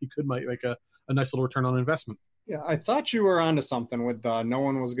I think he might make a nice little return on investment. Yeah, I thought you were onto something with no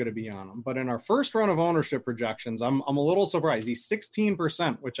one was going to be on him. But in our first run of ownership projections, I'm a little surprised. He's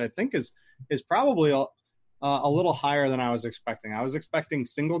 16%, which I think is probably a little higher than I was expecting. I was expecting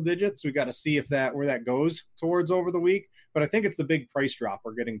single digits. We got to see where that goes towards over the week. But I think it's the big price drop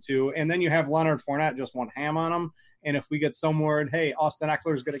we're getting to. And then you have Leonard Fournette just one ham on him. And if we get somewhere, hey, Austin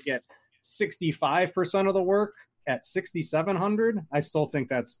Eckler is going to get 65% of the work at 6,700, I still think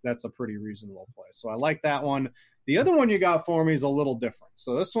that's a pretty reasonable play. So I like that one. The other one you got for me is a little different.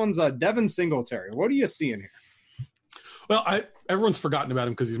 So this one's Devin Singletary. What are you seeing here? Well, everyone's forgotten about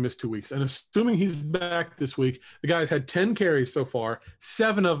him because he's missed 2 weeks. And assuming he's back this week, the guy's had 10 carries so far.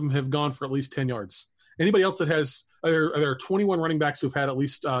 7 of them have gone for at least 10 yards. Anybody else that has there are 21 running backs who've had at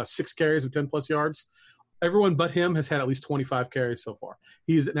least 6 carries of 10-plus yards. Everyone but him has had at least 25 carries so far.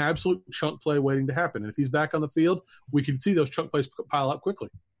 He's an absolute chunk play waiting to happen. And if he's back on the field, we can see those chunk plays pile up quickly.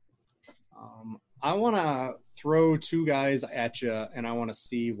 I want to throw 2 guys at you, and I want to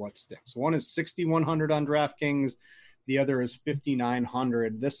see what sticks. One is 6,100 on DraftKings. The other is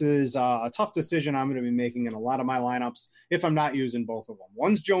 5,900. This is a tough decision I'm going to be making in a lot of my lineups if I'm not using both of them.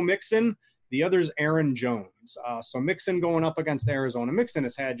 One's Joe Mixon. The other's Aaron Jones. So Mixon going up against Arizona. Mixon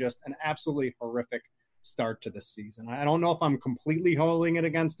has had just an absolutely horrific start to this season. I don't know if I'm completely holding it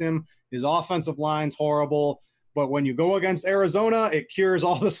against him. His offensive line's horrible. But when you go against Arizona, it cures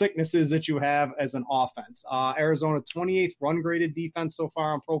all the sicknesses that you have as an offense. Arizona 28th run-graded defense so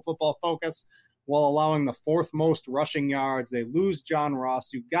far on Pro Football Focus. while allowing the fourth most rushing yards. They lose John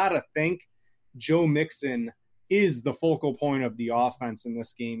Ross. You got to think Joe Mixon is the focal point of the offense in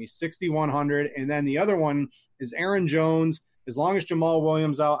this game. He's 6,100. And then the other one is Aaron Jones. As long as Jamal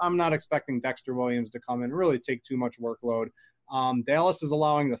Williams out, I'm not expecting Dexter Williams to come in and really take too much workload. Dallas is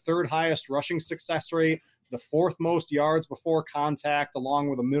allowing the third highest rushing success rate, the fourth most yards before contact, along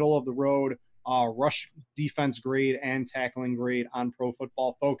with a middle-of-the-road rush defense grade and tackling grade on Pro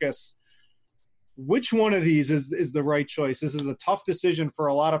Football Focus. Which one of these is the right choice? This is a tough decision for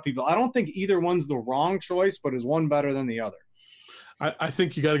a lot of people. I don't think either one's the wrong choice, but is one better than the other? I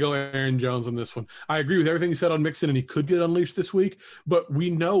think you got to go Aaron Jones on this one. I agree with everything you said on Mixon, and he could get unleashed this week, but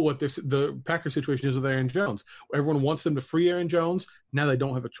we know what the Packers situation is with Aaron Jones. Everyone wants them to free Aaron Jones. Now they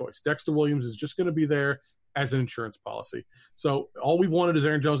don't have a choice. Dexter Williams is just going to be there as an insurance policy. So all we've wanted is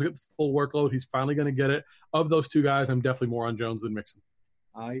Aaron Jones to get the full workload. He's finally going to get it. Of those two guys, I'm definitely more on Jones than Mixon.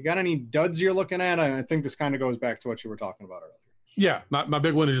 You got any duds you're looking at? I think this kind of goes back to what you were talking about earlier. Yeah, my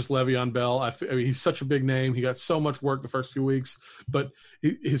big one is just Le'Veon Bell. I mean, he's such a big name. He got so much work the first few weeks, but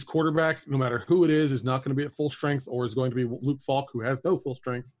his quarterback, no matter who it is not going to be at full strength, or is going to be Luke Falk, who has no full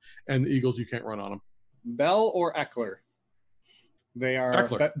strength, and the Eagles, you can't run on them. Bell or Eckler? They are.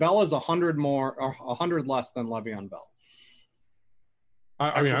 Eckler. Bell is 100 more or 100 less than Le'Veon Bell.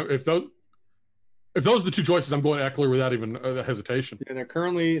 I mean, if those are the two choices, I'm going Eckler without even hesitation. Yeah, they're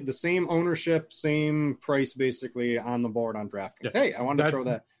currently the same ownership, same price, basically on the board on DraftKings. Yeah. Hey, I wanted to throw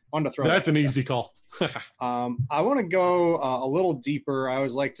that. That's an easy call. I want to go a little deeper. I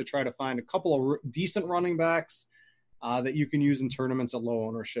always like to try to find a couple of decent running backs that you can use in tournaments at low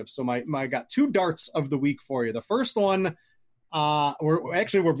ownership. So I got two darts of the week for you. The first one, we're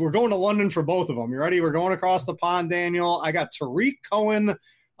going to London for both of them. You ready? We're going across the pond, Daniel. I got Tariq Cohen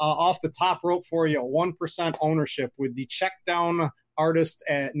off the top rope for you, 1% ownership with the check down artist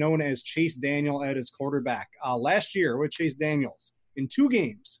known as Chase Daniel at his quarterback. Last year with Chase Daniels, in 2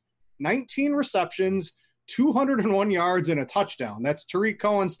 games, 19 receptions, 201 yards, and a touchdown. That's Tariq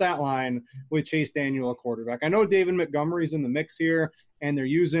Cohen's stat line with Chase Daniel, a quarterback. I know David Montgomery's in the mix here, and they're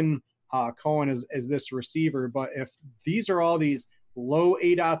using Cohen as this receiver, but if these are all these low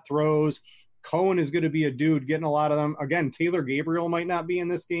ADOT throws, Cohen is going to be a dude getting a lot of them. Again, Taylor Gabriel might not be in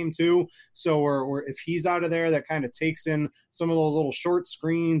this game too. So if he's out of there, that kind of takes in some of those little short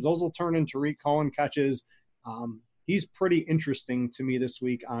screens. Those will turn into Tariq Cohen catches. He's pretty interesting to me this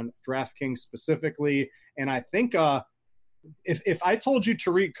week on DraftKings specifically. And I think if I told you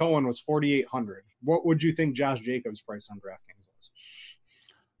Tariq Cohen was 4,800, what would you think Josh Jacobs' price on DraftKings was?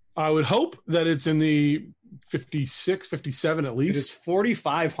 I would hope that it's in the 56, 57 at least. It's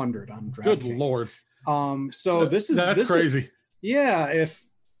 4,500 on DraftKings. Good Lord. That's crazy. If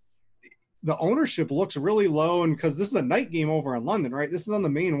the ownership looks really low, and because this is a night game over in London, right? This is on the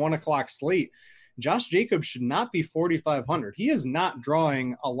main 1:00 slate. Josh Jacobs should not be 4,500. He is not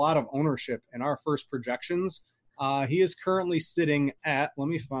drawing a lot of ownership in our first projections. He is currently sitting at, let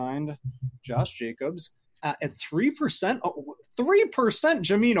me find Josh Jacobs, at 3%. 3%,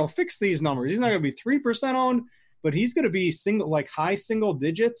 Jamino, fix these numbers. He's not going to be 3% owned, but he's going to be high single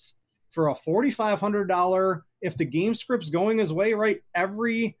digits for a $4,500. If the game script's going his way, right,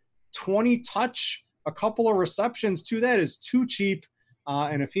 every 20 touch, a couple of receptions to that is too cheap.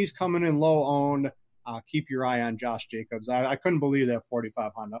 And if he's coming in low owned, keep your eye on Josh Jacobs. I couldn't believe that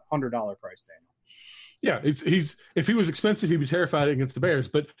 $4,500 price, Daniel. Yeah, if he was expensive, he'd be terrified against the Bears.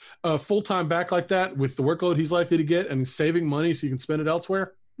 But a full-time back like that with the workload he's likely to get and saving money so you can spend it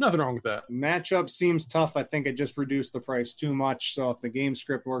elsewhere, nothing wrong with that. Matchup seems tough. I think it just reduced the price too much. So if the game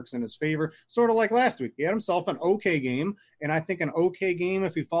script works in his favor, sort of like last week, he had himself an okay game. And I think an okay game,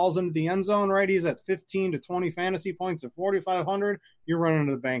 if he falls into the end zone, right, he's at 15 to 20 fantasy points at 4,500. You're running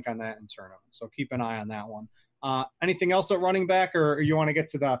to the bank on that in tournaments. So keep an eye on that one. Anything else at running back, or you want to get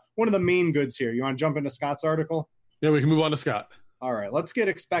to one of the main goods here? You want to jump into Scott's article? Yeah, we can move on to Scott. All right, let's get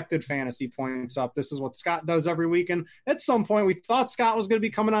expected fantasy points up. This is what Scott does every week. And at some point, we thought Scott was going to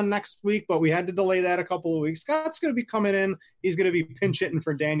be coming on next week, but we had to delay that a couple of weeks. Scott's going to be coming in. He's going to be pinch hitting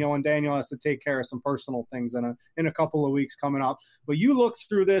for Daniel, and Daniel has to take care of some personal things in a couple of weeks coming up. But you look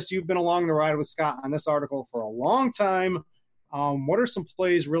through this. You've been along the ride with Scott on this article for a long time. What are some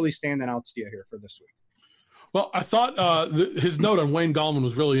plays really standing out to you here for this week? Well, I thought his note on Wayne Gallman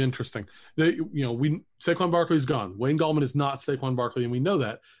was really interesting. Saquon Barkley's gone. Wayne Gallman is not Saquon Barkley, and we know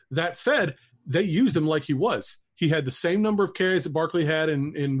that. That said, they used him like he was. He had the same number of carries that Barkley had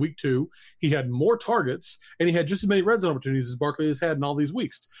in week 2. He had more targets, and he had just as many red zone opportunities as Barkley has had in all these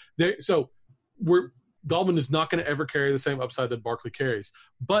weeks. Gallman is not going to ever carry the same upside that Barkley carries,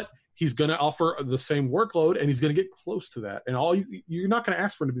 but he's going to offer the same workload, and he's going to get close to that. And you're not going to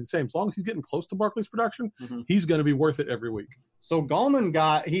ask for him to be the same. As long as he's getting close to Barkley's production, he's going to be worth it every week. So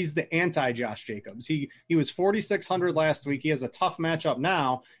Gallman he's the anti-Josh Jacobs. He was 4,600 last week. He has a tough matchup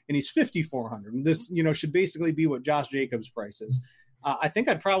now, and he's 5,400. This, should basically be what Josh Jacobs' price is. I think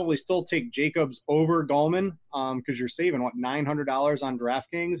I'd probably still take Jacobs over Gallman because you're saving, $900 on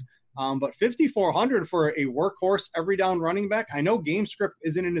DraftKings. But 5,400 for a workhorse every down running back. I know game script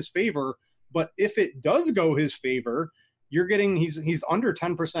isn't in his favor, but if it does go his favor, you're getting he's under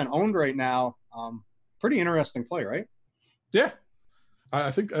 10% owned right now. Pretty interesting play, right? Yeah,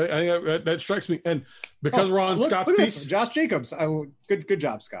 I think that strikes me. And because we're on Scott's piece, Josh Jacobs, good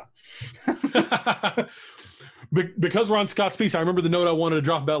job, Scott. Because we're on Scott's piece, I remember the note I wanted to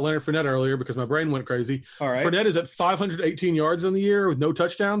drop about Leonard Fournette earlier because my brain went crazy. All right. Fournette is at 518 yards in the year with no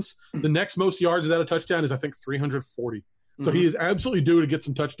touchdowns. The next most yards without a touchdown is, I think, 340. So he is absolutely due to get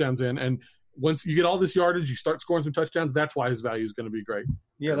some touchdowns in. And once you get all this yardage, you start scoring some touchdowns. That's why his value is going to be great.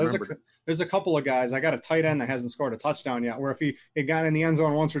 Yeah, there's a couple of guys. I got a tight end that hasn't scored a touchdown yet, where if he had gotten in the end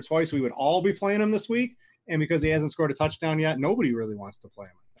zone once or twice, we would all be playing him this week. And because he hasn't scored a touchdown yet, nobody really wants to play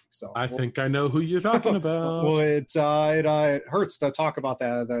him. So I think I know who you're talking about. Well, it hurts to talk about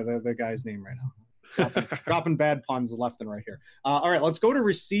the guy's name right now. Dropping bad puns left and right here. All right, let's go to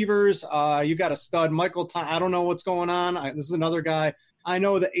receivers. You got a stud, Michael Thomas. I don't know what's going on. This is another guy. I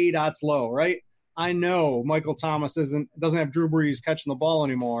know the ADOT's low, right? I know Michael Thomas doesn't have Drew Brees catching the ball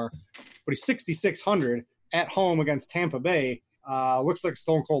anymore, but he's 6,600 at home against Tampa Bay. Looks like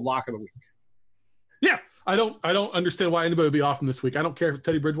Stone Cold lock of the week. Yeah. I don't understand why anybody would be off him this week. I don't care if it's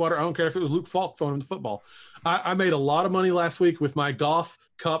Teddy Bridgewater. I don't care if it was Luke Falk throwing him the football. I made a lot of money last week with my Goff,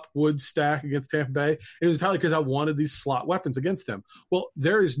 Kupp, Woods stack against Tampa Bay. It was entirely because I wanted these slot weapons against them. Well,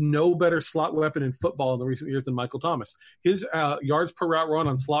 there is no better slot weapon in football in the recent years than Michael Thomas. His yards per route run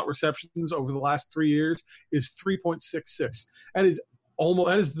on slot receptions over the last 3 years is 3.66. That is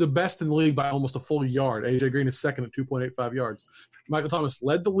the best in the league by almost a full yard. AJ Green is second at 2.85 yards. Michael Thomas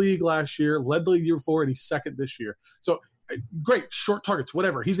led the league last year, led the league the year before, and he's second this year. So great, short targets,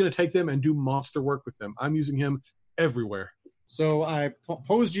 whatever. He's going to take them and do monster work with them. I'm using him everywhere. So I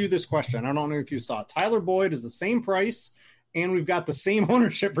posed you this question. I don't know if you saw it. Tyler Boyd is the same price, and we've got the same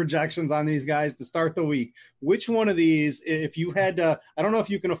ownership projections on these guys to start the week. Which one of these, if you had to, I don't know if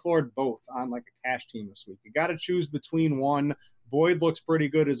you can afford both on like a cash team this week. You got to choose between one. Boyd looks pretty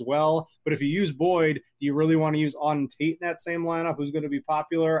good as well. But if you use Boyd, do you really want to use Auden Tate in that same lineup? Who's going to be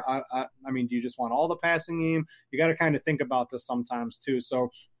popular? I mean, do you just want all the passing game? You got to kind of think about this sometimes too.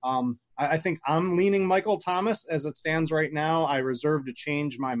 So I think I'm leaning Michael Thomas as it stands right now. I reserve to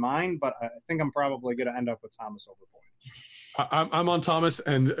change my mind, but I think I'm probably going to end up with Thomas over Boyd. I'm on Thomas,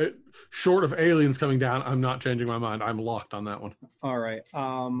 and short of aliens coming down, I'm not changing my mind. I'm locked on that one. All right.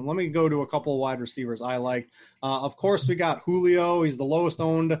 Let me go to a couple of wide receivers I like. Of course, we got Julio. He's the lowest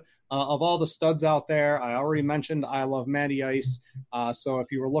owned of all the studs out there. I already mentioned I love Matty Ice. So if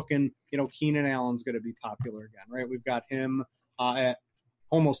you were looking, Keenan Allen's going to be popular again, right? We've got him at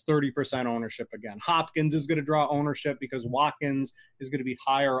almost 30% ownership again. Hopkins is going to draw ownership because Watkins is going to be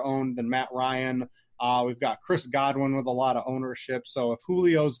higher owned than Matt Ryan. We've got Chris Godwin with a lot of ownership. So if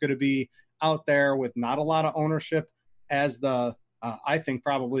Julio's going to be out there with not a lot of ownership as I think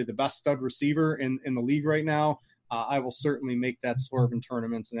probably the best stud receiver in the league right now, I will certainly make that swerve in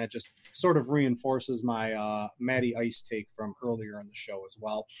tournaments. And that just sort of reinforces my Matty Ice take from earlier in the show as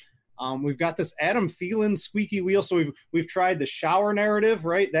well. We've got this Adam Thielen squeaky wheel. So we've tried the shower narrative,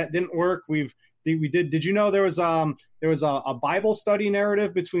 right? That didn't work. Did you know there was a Bible study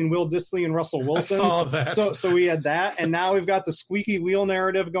narrative between Will Dissly and Russell Wilson? I saw that. So we had that, and now we've got the squeaky wheel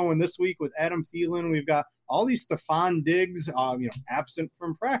narrative going this week with Adam Thielen. We've got all these Stephon Diggs, absent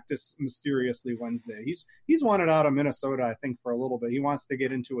from practice mysteriously Wednesday. He's wanted out of Minnesota, I think, for a little bit. He wants to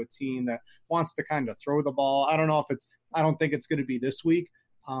get into a team that wants to kind of throw the ball. I don't think it's going to be this week.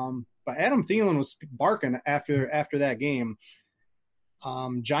 But Adam Thielen was barking after that game.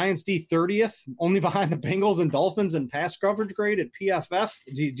 Giants D 30th, only behind the Bengals and Dolphins in pass coverage grade at PFF.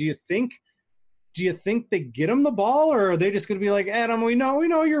 Do you think they get him the ball, or are they just going to be like, Adam, we know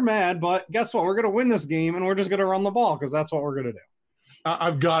you're mad, but guess what? We're going to win this game, and we're just going to run the ball because that's what we're going to do.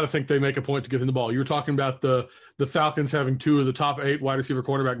 I've got to think they make a point to get him the ball. You were talking about the Falcons having two of the top 8 wide receiver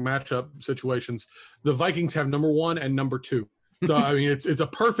quarterback matchup situations. The Vikings have number 1 and number 2. So, I mean, it's a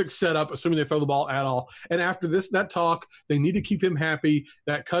perfect setup, assuming they throw the ball at all. And after that talk, they need to keep him happy.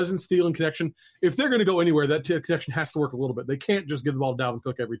 That Cousins-Thielen connection, if they're going to go anywhere, that connection has to work a little bit. They can't just give the ball to Dalvin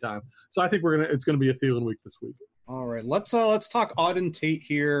Cook every time. So I think it's going to be a Thielen week this week. All right, let's talk Auden Tate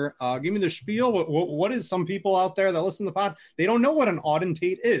here. Give me the spiel. What is some people out there that listen to the pod? They don't know what an Auden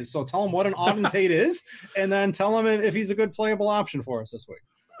Tate is. So tell them what an Auden Tate is, and then tell them if he's a good playable option for us this week.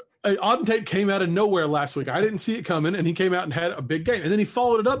 Auden Tate came out of nowhere last week. I didn't see it coming, and he came out and had a big game. And then he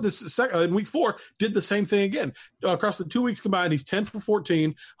followed it up in week 4, did the same thing again. Across the 2 weeks combined, he's 10 for 14,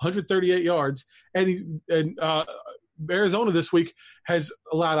 138 yards. And Arizona this week has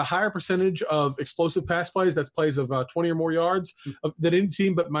allowed a higher percentage of explosive pass plays. That's plays of 20 or more yards than any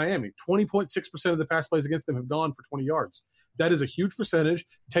team but Miami. 20.6% of the pass plays against them have gone for 20 yards. That is a huge percentage.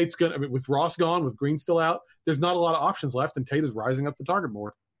 Tate's with Ross gone, with Green still out, there's not a lot of options left, and Tate is rising up the target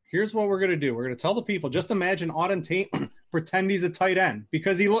board. Here's what we're going to do. We're going to tell the people, just imagine Auden Tate pretend he's a tight end,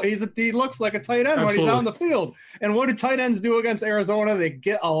 because he looks like a tight end. Absolutely. When he's out on the field. And what do tight ends do against Arizona? They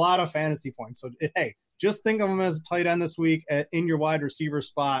get a lot of fantasy points. So, hey, just think of him as a tight end this week in your wide receiver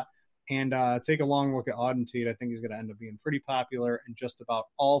spot, and take a long look at Auden Tate. I think he's going to end up being pretty popular in just about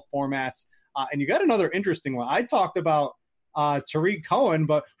all formats. And you got another interesting one. I talked about Tariq Cohen,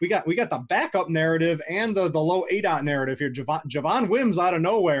 but we got the backup narrative and the low ADOT narrative here. Javon Wims out of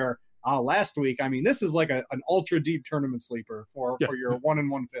nowhere last week. I mean, this is like an ultra deep tournament sleeper for your 1 in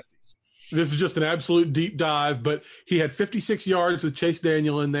 150s. This is just an absolute deep dive, but he had 56 yards with Chase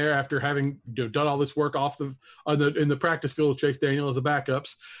Daniel in there after having done all this work in the practice field with Chase Daniel as the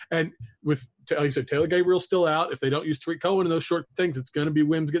backups. And with, like you said, Taylor Gabriel's still out. If they don't use Tariq Cohen in those short things, it's going to be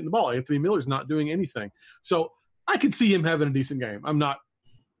Wims getting the ball. Anthony Miller's not doing anything. So I could see him having a decent game. I'm not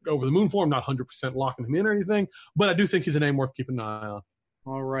over the moon for him, not 100% locking him in or anything, but I do think he's a name worth keeping an eye on.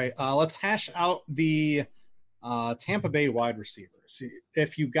 All right. Let's hash out the Tampa Bay wide receivers.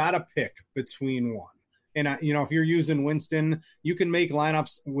 If you got to pick between one, and if you're using Winston, you can make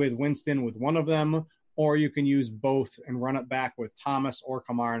lineups with Winston with one of them, or you can use both and run it back with Thomas or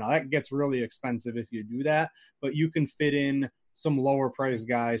Kamara. Now that gets really expensive if you do that, but you can fit in some lower priced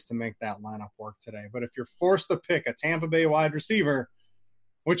guys to make that lineup work today. But if you're forced to pick a Tampa Bay wide receiver,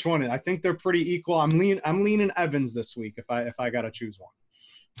 which one? I think they're pretty equal. I'm leaning Evans this week if I got to choose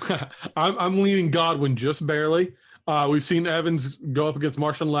one. I'm leaning Godwin just barely. We've seen Evans go up against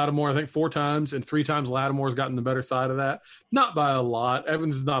Marshawn Lattimore, I think 4 times, and 3 times Lattimore's gotten the better side of that. Not by a lot.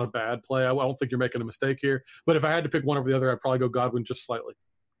 Evans is not a bad play. I don't think you're making a mistake here. But if I had to pick one over the other, I'd probably go Godwin just slightly.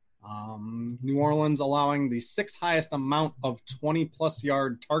 New Orleans allowing the 6th highest amount of 20-plus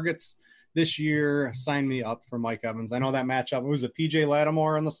yard targets this year. Sign me up for Mike Evans. I know that matchup. Was it P.J.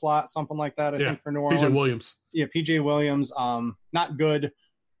 Lattimore in the slot, something like that, I think, for New Orleans? P.J. Williams. Yeah, P.J. Williams. Not good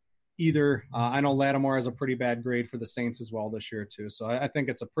either. I know Lattimore has a pretty bad grade for the Saints as well this year, too. So I think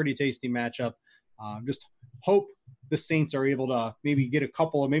it's a pretty tasty matchup. Just hope the Saints are able to maybe get a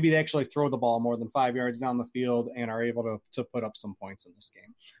couple of – maybe they actually throw the ball more than 5 yards down the field and are able to put up some points in this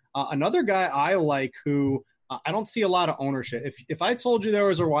game. Another guy I like who I don't see a lot of ownership. If I told you there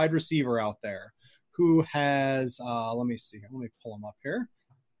was a wide receiver out there who has let me pull him up here.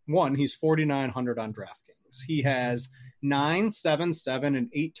 One, he's 4,900 on DraftKings. He has 9, 7, 7, and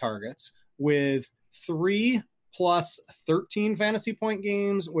 8 targets with 3 plus 13 fantasy point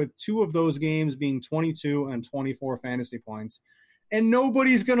games, with 2 of those games being 22 and 24 fantasy points. And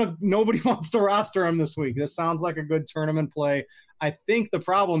nobody wants to roster him this week. This sounds like a good tournament play. I think the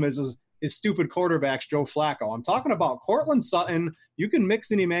problem is stupid quarterbacks, Joe Flacco. I'm talking about Cortland Sutton. You can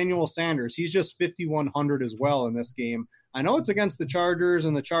mix in Emmanuel Sanders. He's just 5,100 as well in this game. I know it's against the Chargers,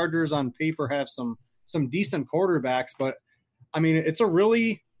 and the Chargers on paper have some decent quarterbacks, but I mean, it's a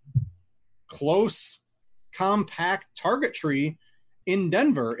really close, compact target tree in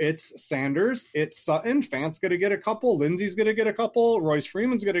Denver. It's Sanders, it's Sutton, Fant's going to get a couple, Lindsey's going to get a couple, Royce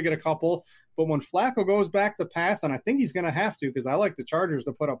Freeman's going to get a couple. But when Flacco goes back to pass, and I think he's going to have to, because I like the Chargers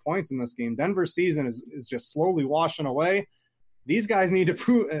to put up points in this game, Denver's season is just slowly washing away. These guys need to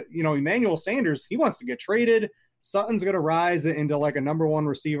prove, Emmanuel Sanders, he wants to get traded. Sutton's going to rise into like a number 1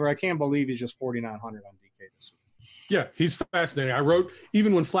 receiver. I can't believe he's just 4,900 on DK this week. Yeah, he's fascinating. I wrote,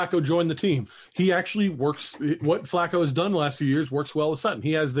 even when Flacco joined the team, he actually works, what Flacco has done the last few years works well with Sutton.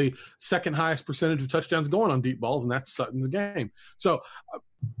 He has the 2nd highest percentage of touchdowns going on deep balls, and that's Sutton's game. So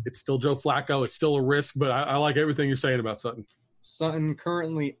it's still Joe Flacco. It's still a risk, but I like everything you're saying about Sutton. Sutton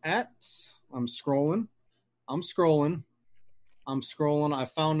currently I'm scrolling. I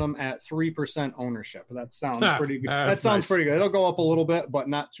found him at 3% ownership. That sounds pretty good. That sounds nice. Pretty good. It'll go up a little bit, but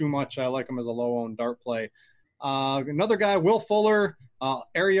not too much. I like him as a low-owned dart play. Another guy, Will Fuller,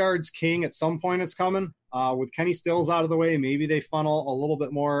 air yards king. At some point it's coming. With Kenny Stills out of the way, maybe they funnel a little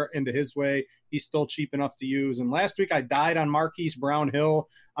bit more into his way. He's still cheap enough to use. And last week I died on Marquise Brown-Hill.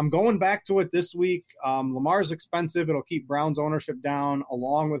 I'm going back to it this week. Lamar's expensive. It'll keep Brown's ownership down,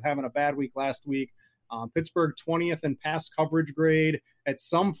 along with having a bad week last week. Pittsburgh 20th in pass coverage grade. At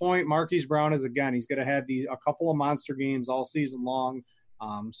some point, Marquise Brown he's going to have a couple of monster games all season long.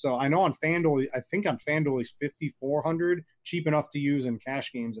 So I know on FanDuel, I think on FanDuel he's 5,400, cheap enough to use in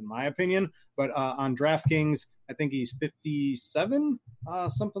cash games, in my opinion. But on DraftKings, I think he's 57,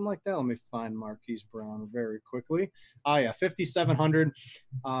 something like that. Let me find Marquise Brown very quickly. 5,700.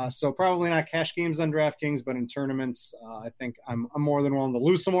 So probably not cash games on DraftKings, but in tournaments, I think I'm more than willing to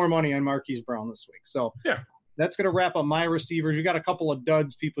lose some more money on Marquise Brown this week. So yeah, that's going to wrap up my receivers. You got a couple of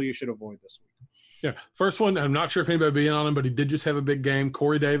duds, people you should avoid this week. Yeah, first one, I'm not sure if anybody will be on him, but he did just have a big game.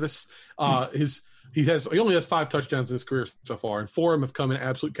 Corey Davis, he only has 5 touchdowns in his career so far, and 4 of them have come in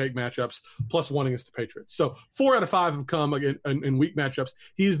absolute cake matchups, plus 1 against the Patriots. So 4 out of 5 have come in weak matchups.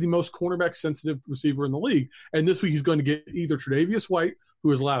 He is the most cornerback-sensitive receiver in the league, and this week he's going to get either Tre'Davious White,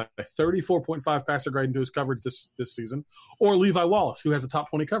 who has allowed a 34.5 passer grade into his coverage this season, or Levi Wallace, who has a top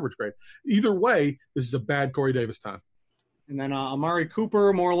 20 coverage grade. Either way, this is a bad Corey Davis time. And then Amari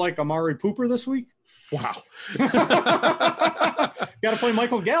Cooper, more like Amari Pooper this week. Wow. Got to play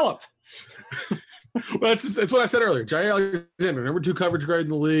Michael Gallup. Well, that's what I said earlier. Jay Alexander, number 2 coverage grade in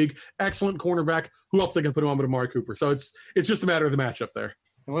the league, excellent cornerback. Who else they can put him on but Amari Cooper? So it's just a matter of the matchup there.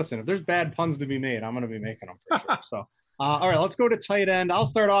 And listen, if there's bad puns to be made, I'm going to be making them for sure. So, all right, let's go to tight end. I'll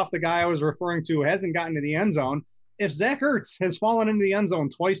start off the guy I was referring to who hasn't gotten to the end zone. If Zach Ertz has fallen into the end zone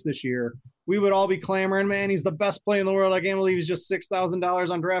twice this year, we would all be clamoring, man, he's the best play in the world. I can't believe he's just $6,000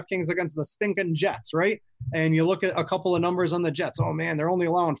 on DraftKings against the stinking Jets, right? And you look at a couple of numbers on the Jets. Oh, man, they're only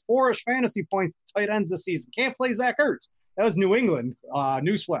allowing 4-ish fantasy points to tight ends this season. Can't play Zach Ertz. That was New England.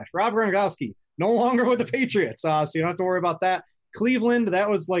 Newsflash. Rob Gronkowski, no longer with the Patriots, so you don't have to worry about that. Cleveland, that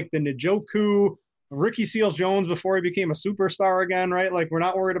was like the Njoku, Ricky Seals-Jones before he became a superstar again, right? Like, we're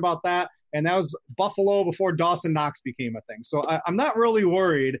not worried about that. And that was Buffalo before Dawson Knox became a thing. So I'm not really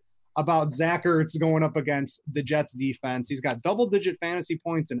worried about Zach Ertz going up against the Jets defense. He's got double-digit fantasy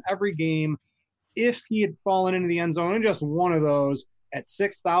points in every game. If he had fallen into the end zone in just one of those at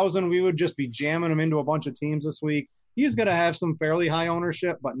 6,000, we would just be jamming him into a bunch of teams this week. He's going to have some fairly high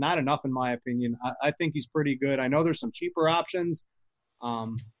ownership, but not enough in my opinion. I think he's pretty good. I know there's some cheaper options.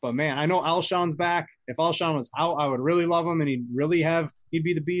 But man, I know Alshon's back. If Alshon was out, I would really love him and he'd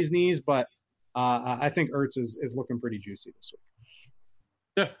be the bee's knees, but I think Ertz is looking pretty juicy this week.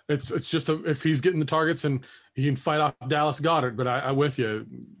 Yeah, it's just if he's getting the targets and he can fight off Dallas Goedert, but I'm with you.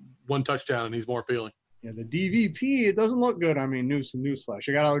 1 touchdown and he's more appealing. Yeah, the DVP, it doesn't look good. I mean, newsflash.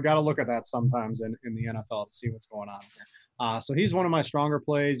 You gotta look at that sometimes in the NFL to see what's going on here. So he's one of my stronger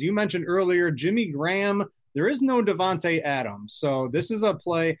plays. You mentioned earlier Jimmy Graham. There is no Devontae Adams, so this is a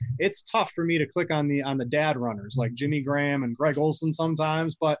play. It's tough for me to click on the dad runners like Jimmy Graham and Greg Olsen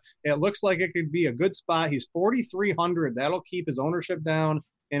sometimes, but it looks like it could be a good spot. He's 4,300. That'll keep his ownership down.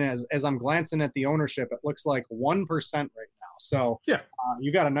 And as I'm glancing at the ownership, it looks like 1% right now. So yeah,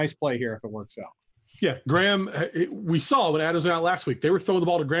 you got a nice play here if it works out. Yeah, Graham, we saw when Adams went out last week, they were throwing the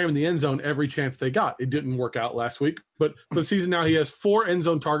ball to Graham in the end zone every chance they got. It didn't work out last week, but for the season now he has 4 end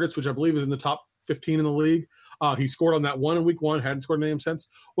zone targets, which I believe is in the top 15 in the league. He scored on that one in week 1, hadn't scored any since.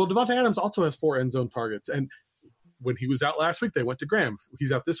 Well, Devontae Adams also has 4 end zone targets. And when he was out last week, they went to Graham. If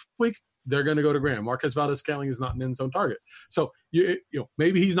he's out this week, they're going to go to Graham. Marquez Valdez-Scantling is not an end zone target. So,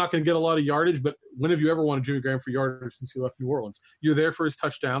 maybe he's not going to get a lot of yardage, but when have you ever wanted Jimmy Graham for yardage since he left New Orleans? You're there for his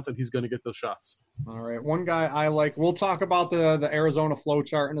touchdowns, and he's going to get those shots. All right. One guy I like, we'll talk about the Arizona flow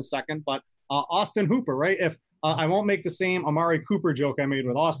chart in a second, but Austin Hooper, right? If I won't make the same Amari Cooper joke I made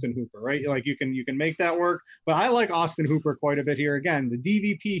with Austin Hooper, right? Like you can make that work, but I like Austin Hooper quite a bit here. Again, the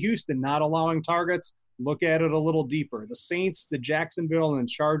DVP Houston not allowing targets. Look at it a little deeper. The Saints, the Jacksonville, and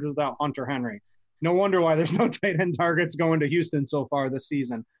Chargers without Hunter Henry. No wonder why there's no tight end targets going to Houston so far this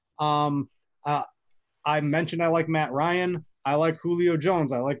season. I mentioned I like Matt Ryan. I like Julio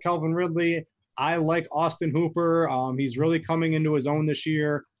Jones. I like Calvin Ridley. I like Austin Hooper. He's really coming into his own this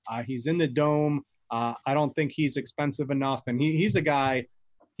year. He's in the dome. I don't think he's expensive enough. And he's a guy,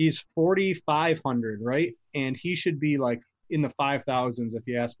 he's 4,500, right? And he should be like in the 5,000s if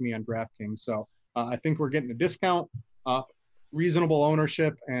you ask me on DraftKings. So I think we're getting a discount, reasonable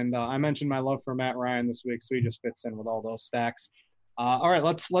ownership. And I mentioned my love for Matt Ryan this week, so he just fits in with all those stacks. All right,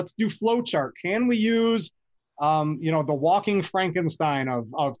 let's do flow chart. Can we use, the walking Frankenstein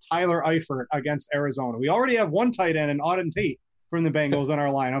of Tyler Eifert against Arizona? We already have one tight end in Auden Tate from the Bengals in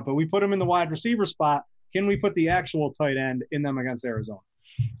our lineup, but we put him in the wide receiver spot. Can we put the actual tight end in them against Arizona?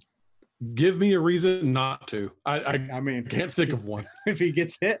 Give me a reason not to. I mean, can't think of one. If he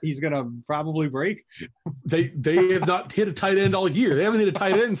gets hit, he's going to probably break. They have not hit a tight end all year. They haven't hit a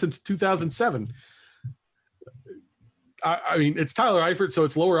tight end since 2007. I mean, it's Tyler Eifert, so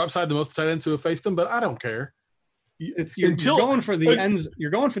it's lower upside than most tight ends who have faced him, but I don't care. You're going for the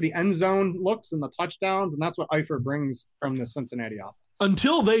end zone looks and the touchdowns, and that's what Eifert brings from the Cincinnati offense.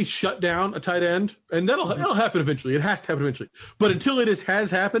 Until they shut down a tight end, and that'll happen eventually. It has to happen eventually. But until it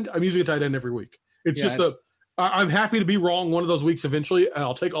has happened, I'm using a tight end every week. I'm happy to be wrong one of those weeks eventually, and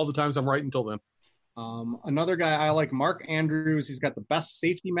I'll take all the times I'm right until then. Another guy I like, Mark Andrews. He's got the best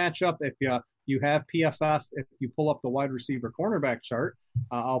safety matchup. If you have PFF, if you pull up the wide receiver cornerback chart,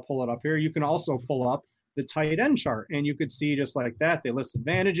 I'll pull it up here. You can also pull up the tight end chart, and you could see just like that, they list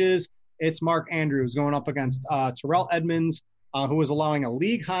advantages. It's Mark Andrews going up against Terrell Edmonds, who is allowing a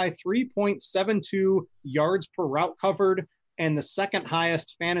league-high 3.72 yards per route covered and the second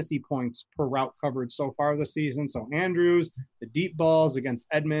highest fantasy points per route covered so far this season. So Andrews, the deep balls against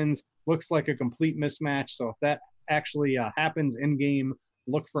Edmonds, looks like a complete mismatch. So if that actually happens in-game,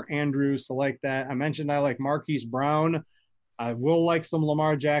 look for Andrews to like that. I mentioned I like Marquise Brown. I will like some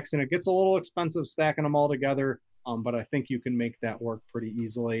Lamar Jackson. It gets a little expensive stacking them all together, but I think you can make that work pretty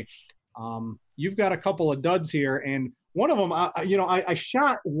easily. You've got a couple of duds here, and one of them, I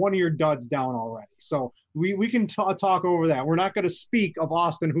shot one of your duds down already. So we can talk over that. We're not going to speak of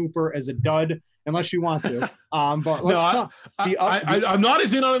Austin Hooper as a dud unless you want to. But let's talk. I'm not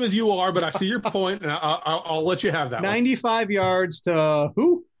as in on him as you are, but I see your point, and I'll let you have that 95 one. yards to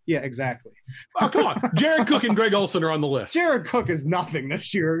who? Yeah, exactly. Oh, come on. Jared Cook and Greg Olsen are on the list. Jared Cook is nothing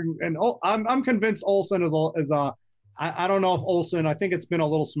this year. And I'm convinced Olsen is I don't know if Olsen, I think it's been a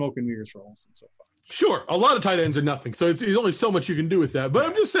little smoke and mirrors for Olsen so far. Sure. A lot of tight ends are nothing. So it's only so much you can do with that. But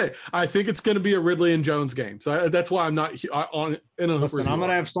I'm just saying, I think it's going to be a Ridley and Jones game. So that's why I'm not on in a Listen, I'm going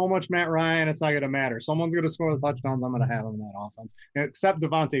to have so much Matt Ryan, it's not going to matter. Someone's going to score the touchdowns. I'm going to have him in that offense. Except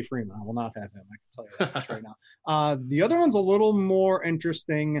Devontae Freeman. I will not have him. I can tell you that much right now. The other one's a little more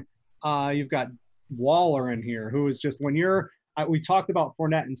interesting. You've got Waller in here, who is just when you're we talked about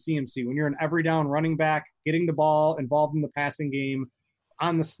Fournette and CMC. When you're an every down running back, getting the ball involved in the passing game,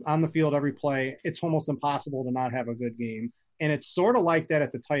 on the field every play, it's almost impossible to not have a good game. And it's sort of like that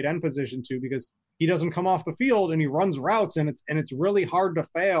at the tight end position too, because he doesn't come off the field and he runs routes, and it's really hard to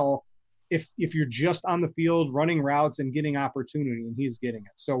fail if you're just on the field running routes and getting opportunity, and he's getting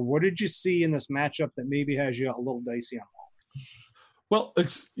it. So what did you see in this matchup that maybe has you a little dicey on Waller? Well,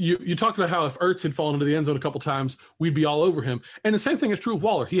 it's you talked about how if Ertz had fallen into the end zone a couple times, we'd be all over him. And the same thing is true of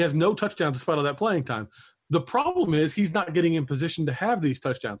Waller. He has no touchdowns despite all that playing time. The problem is he's not getting in position to have these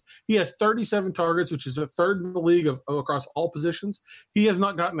touchdowns. He has 37 targets, which is a third in the league across all positions. He has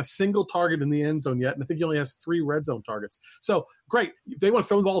not gotten a single target in the end zone yet, and I think he only has 3 red zone targets. So, great. If they want to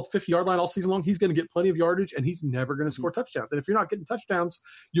throw the ball at the 50-yard line all season long, he's going to get plenty of yardage, and he's never going to score touchdowns. And if you're not getting touchdowns,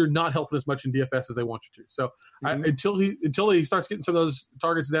 you're not helping as much in DFS as they want you to. So, until he starts getting some of those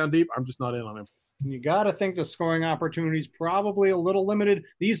targets down deep, I'm just not in on him. You got to think the scoring opportunities probably a little limited.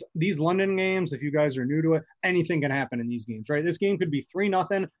 These London games, if you guys are new to it, anything can happen in these games, right? This game could be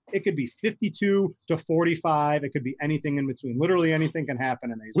 3-0. It could be 52-45. It could be anything in between. Literally anything can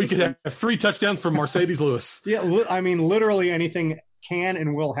happen in these. We could have 3 touchdowns from Mercedes Lewis. Yeah, I mean, literally anything can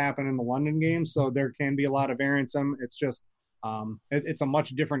and will happen in the London game. So there can be a lot of variance. It's just it's a much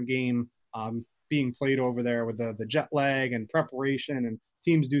different game being played over there with the jet lag and preparation, and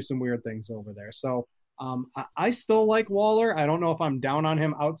teams do some weird things over there. So I still like Waller. I don't know if I'm down on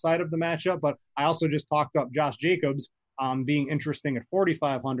him outside of the matchup, but I also just talked up Josh Jacobs being interesting at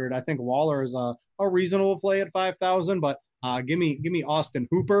 4,500. I think Waller is a reasonable play at 5,000, but give me Austin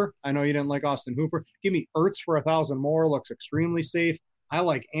Hooper. I know you didn't like Austin Hooper. Give me Ertz for 1,000 more. Looks extremely safe. I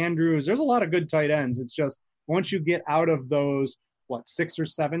like Andrews. There's a lot of good tight ends. It's just once you get out of those, 6 or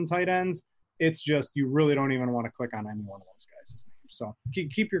 7 tight ends, it's just you really don't even want to click on any one of those guys' names. So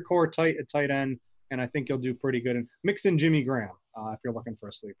keep your core tight at tight end, and I think you'll do pretty good. And mix in Jimmy Graham if you're looking for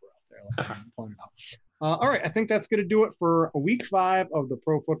a sleeper out there, like I pointed out. All right, I think that's going to do it for week 5 of the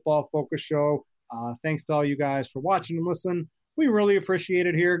Pro Football Focus Show. Thanks to all you guys for watching and listening. We really appreciate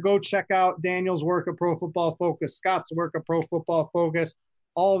it here. Go check out Daniel's work at Pro Football Focus, Scott's work at Pro Football Focus,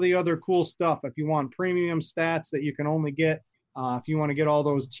 all the other cool stuff. If you want premium stats that you can only get, if you want to get all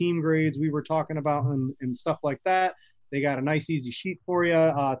those team grades we were talking about and stuff like that, they got a nice, easy sheet for you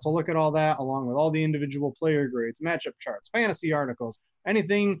to look at all that, along with all the individual player grades, matchup charts, fantasy articles,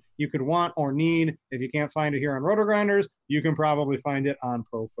 anything you could want or need. If you can't find it here on RotoGrinders, you can probably find it on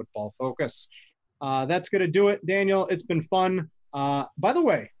Pro Football Focus. That's going to do it, Daniel. It's been fun. By the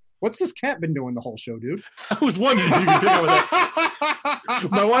way, What's this cat been doing the whole show, dude? I was wondering if you could pick up with that.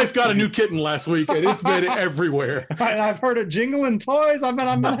 My wife got a new kitten last week, and it's been everywhere. I've heard of jingling toys. I've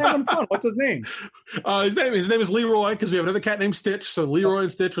been having fun. What's his name? His name is Leroy, because we have another cat named Stitch. So Leroy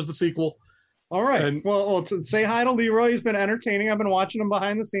and Stitch was the sequel. All right. And, well, say hi to Leroy. He's been entertaining. I've been watching him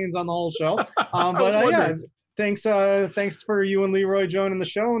behind the scenes on the whole show. Yeah, thanks for you and Leroy joining the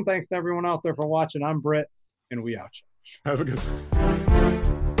show, and thanks to everyone out there for watching. I'm Britt, and we out. Have a good one.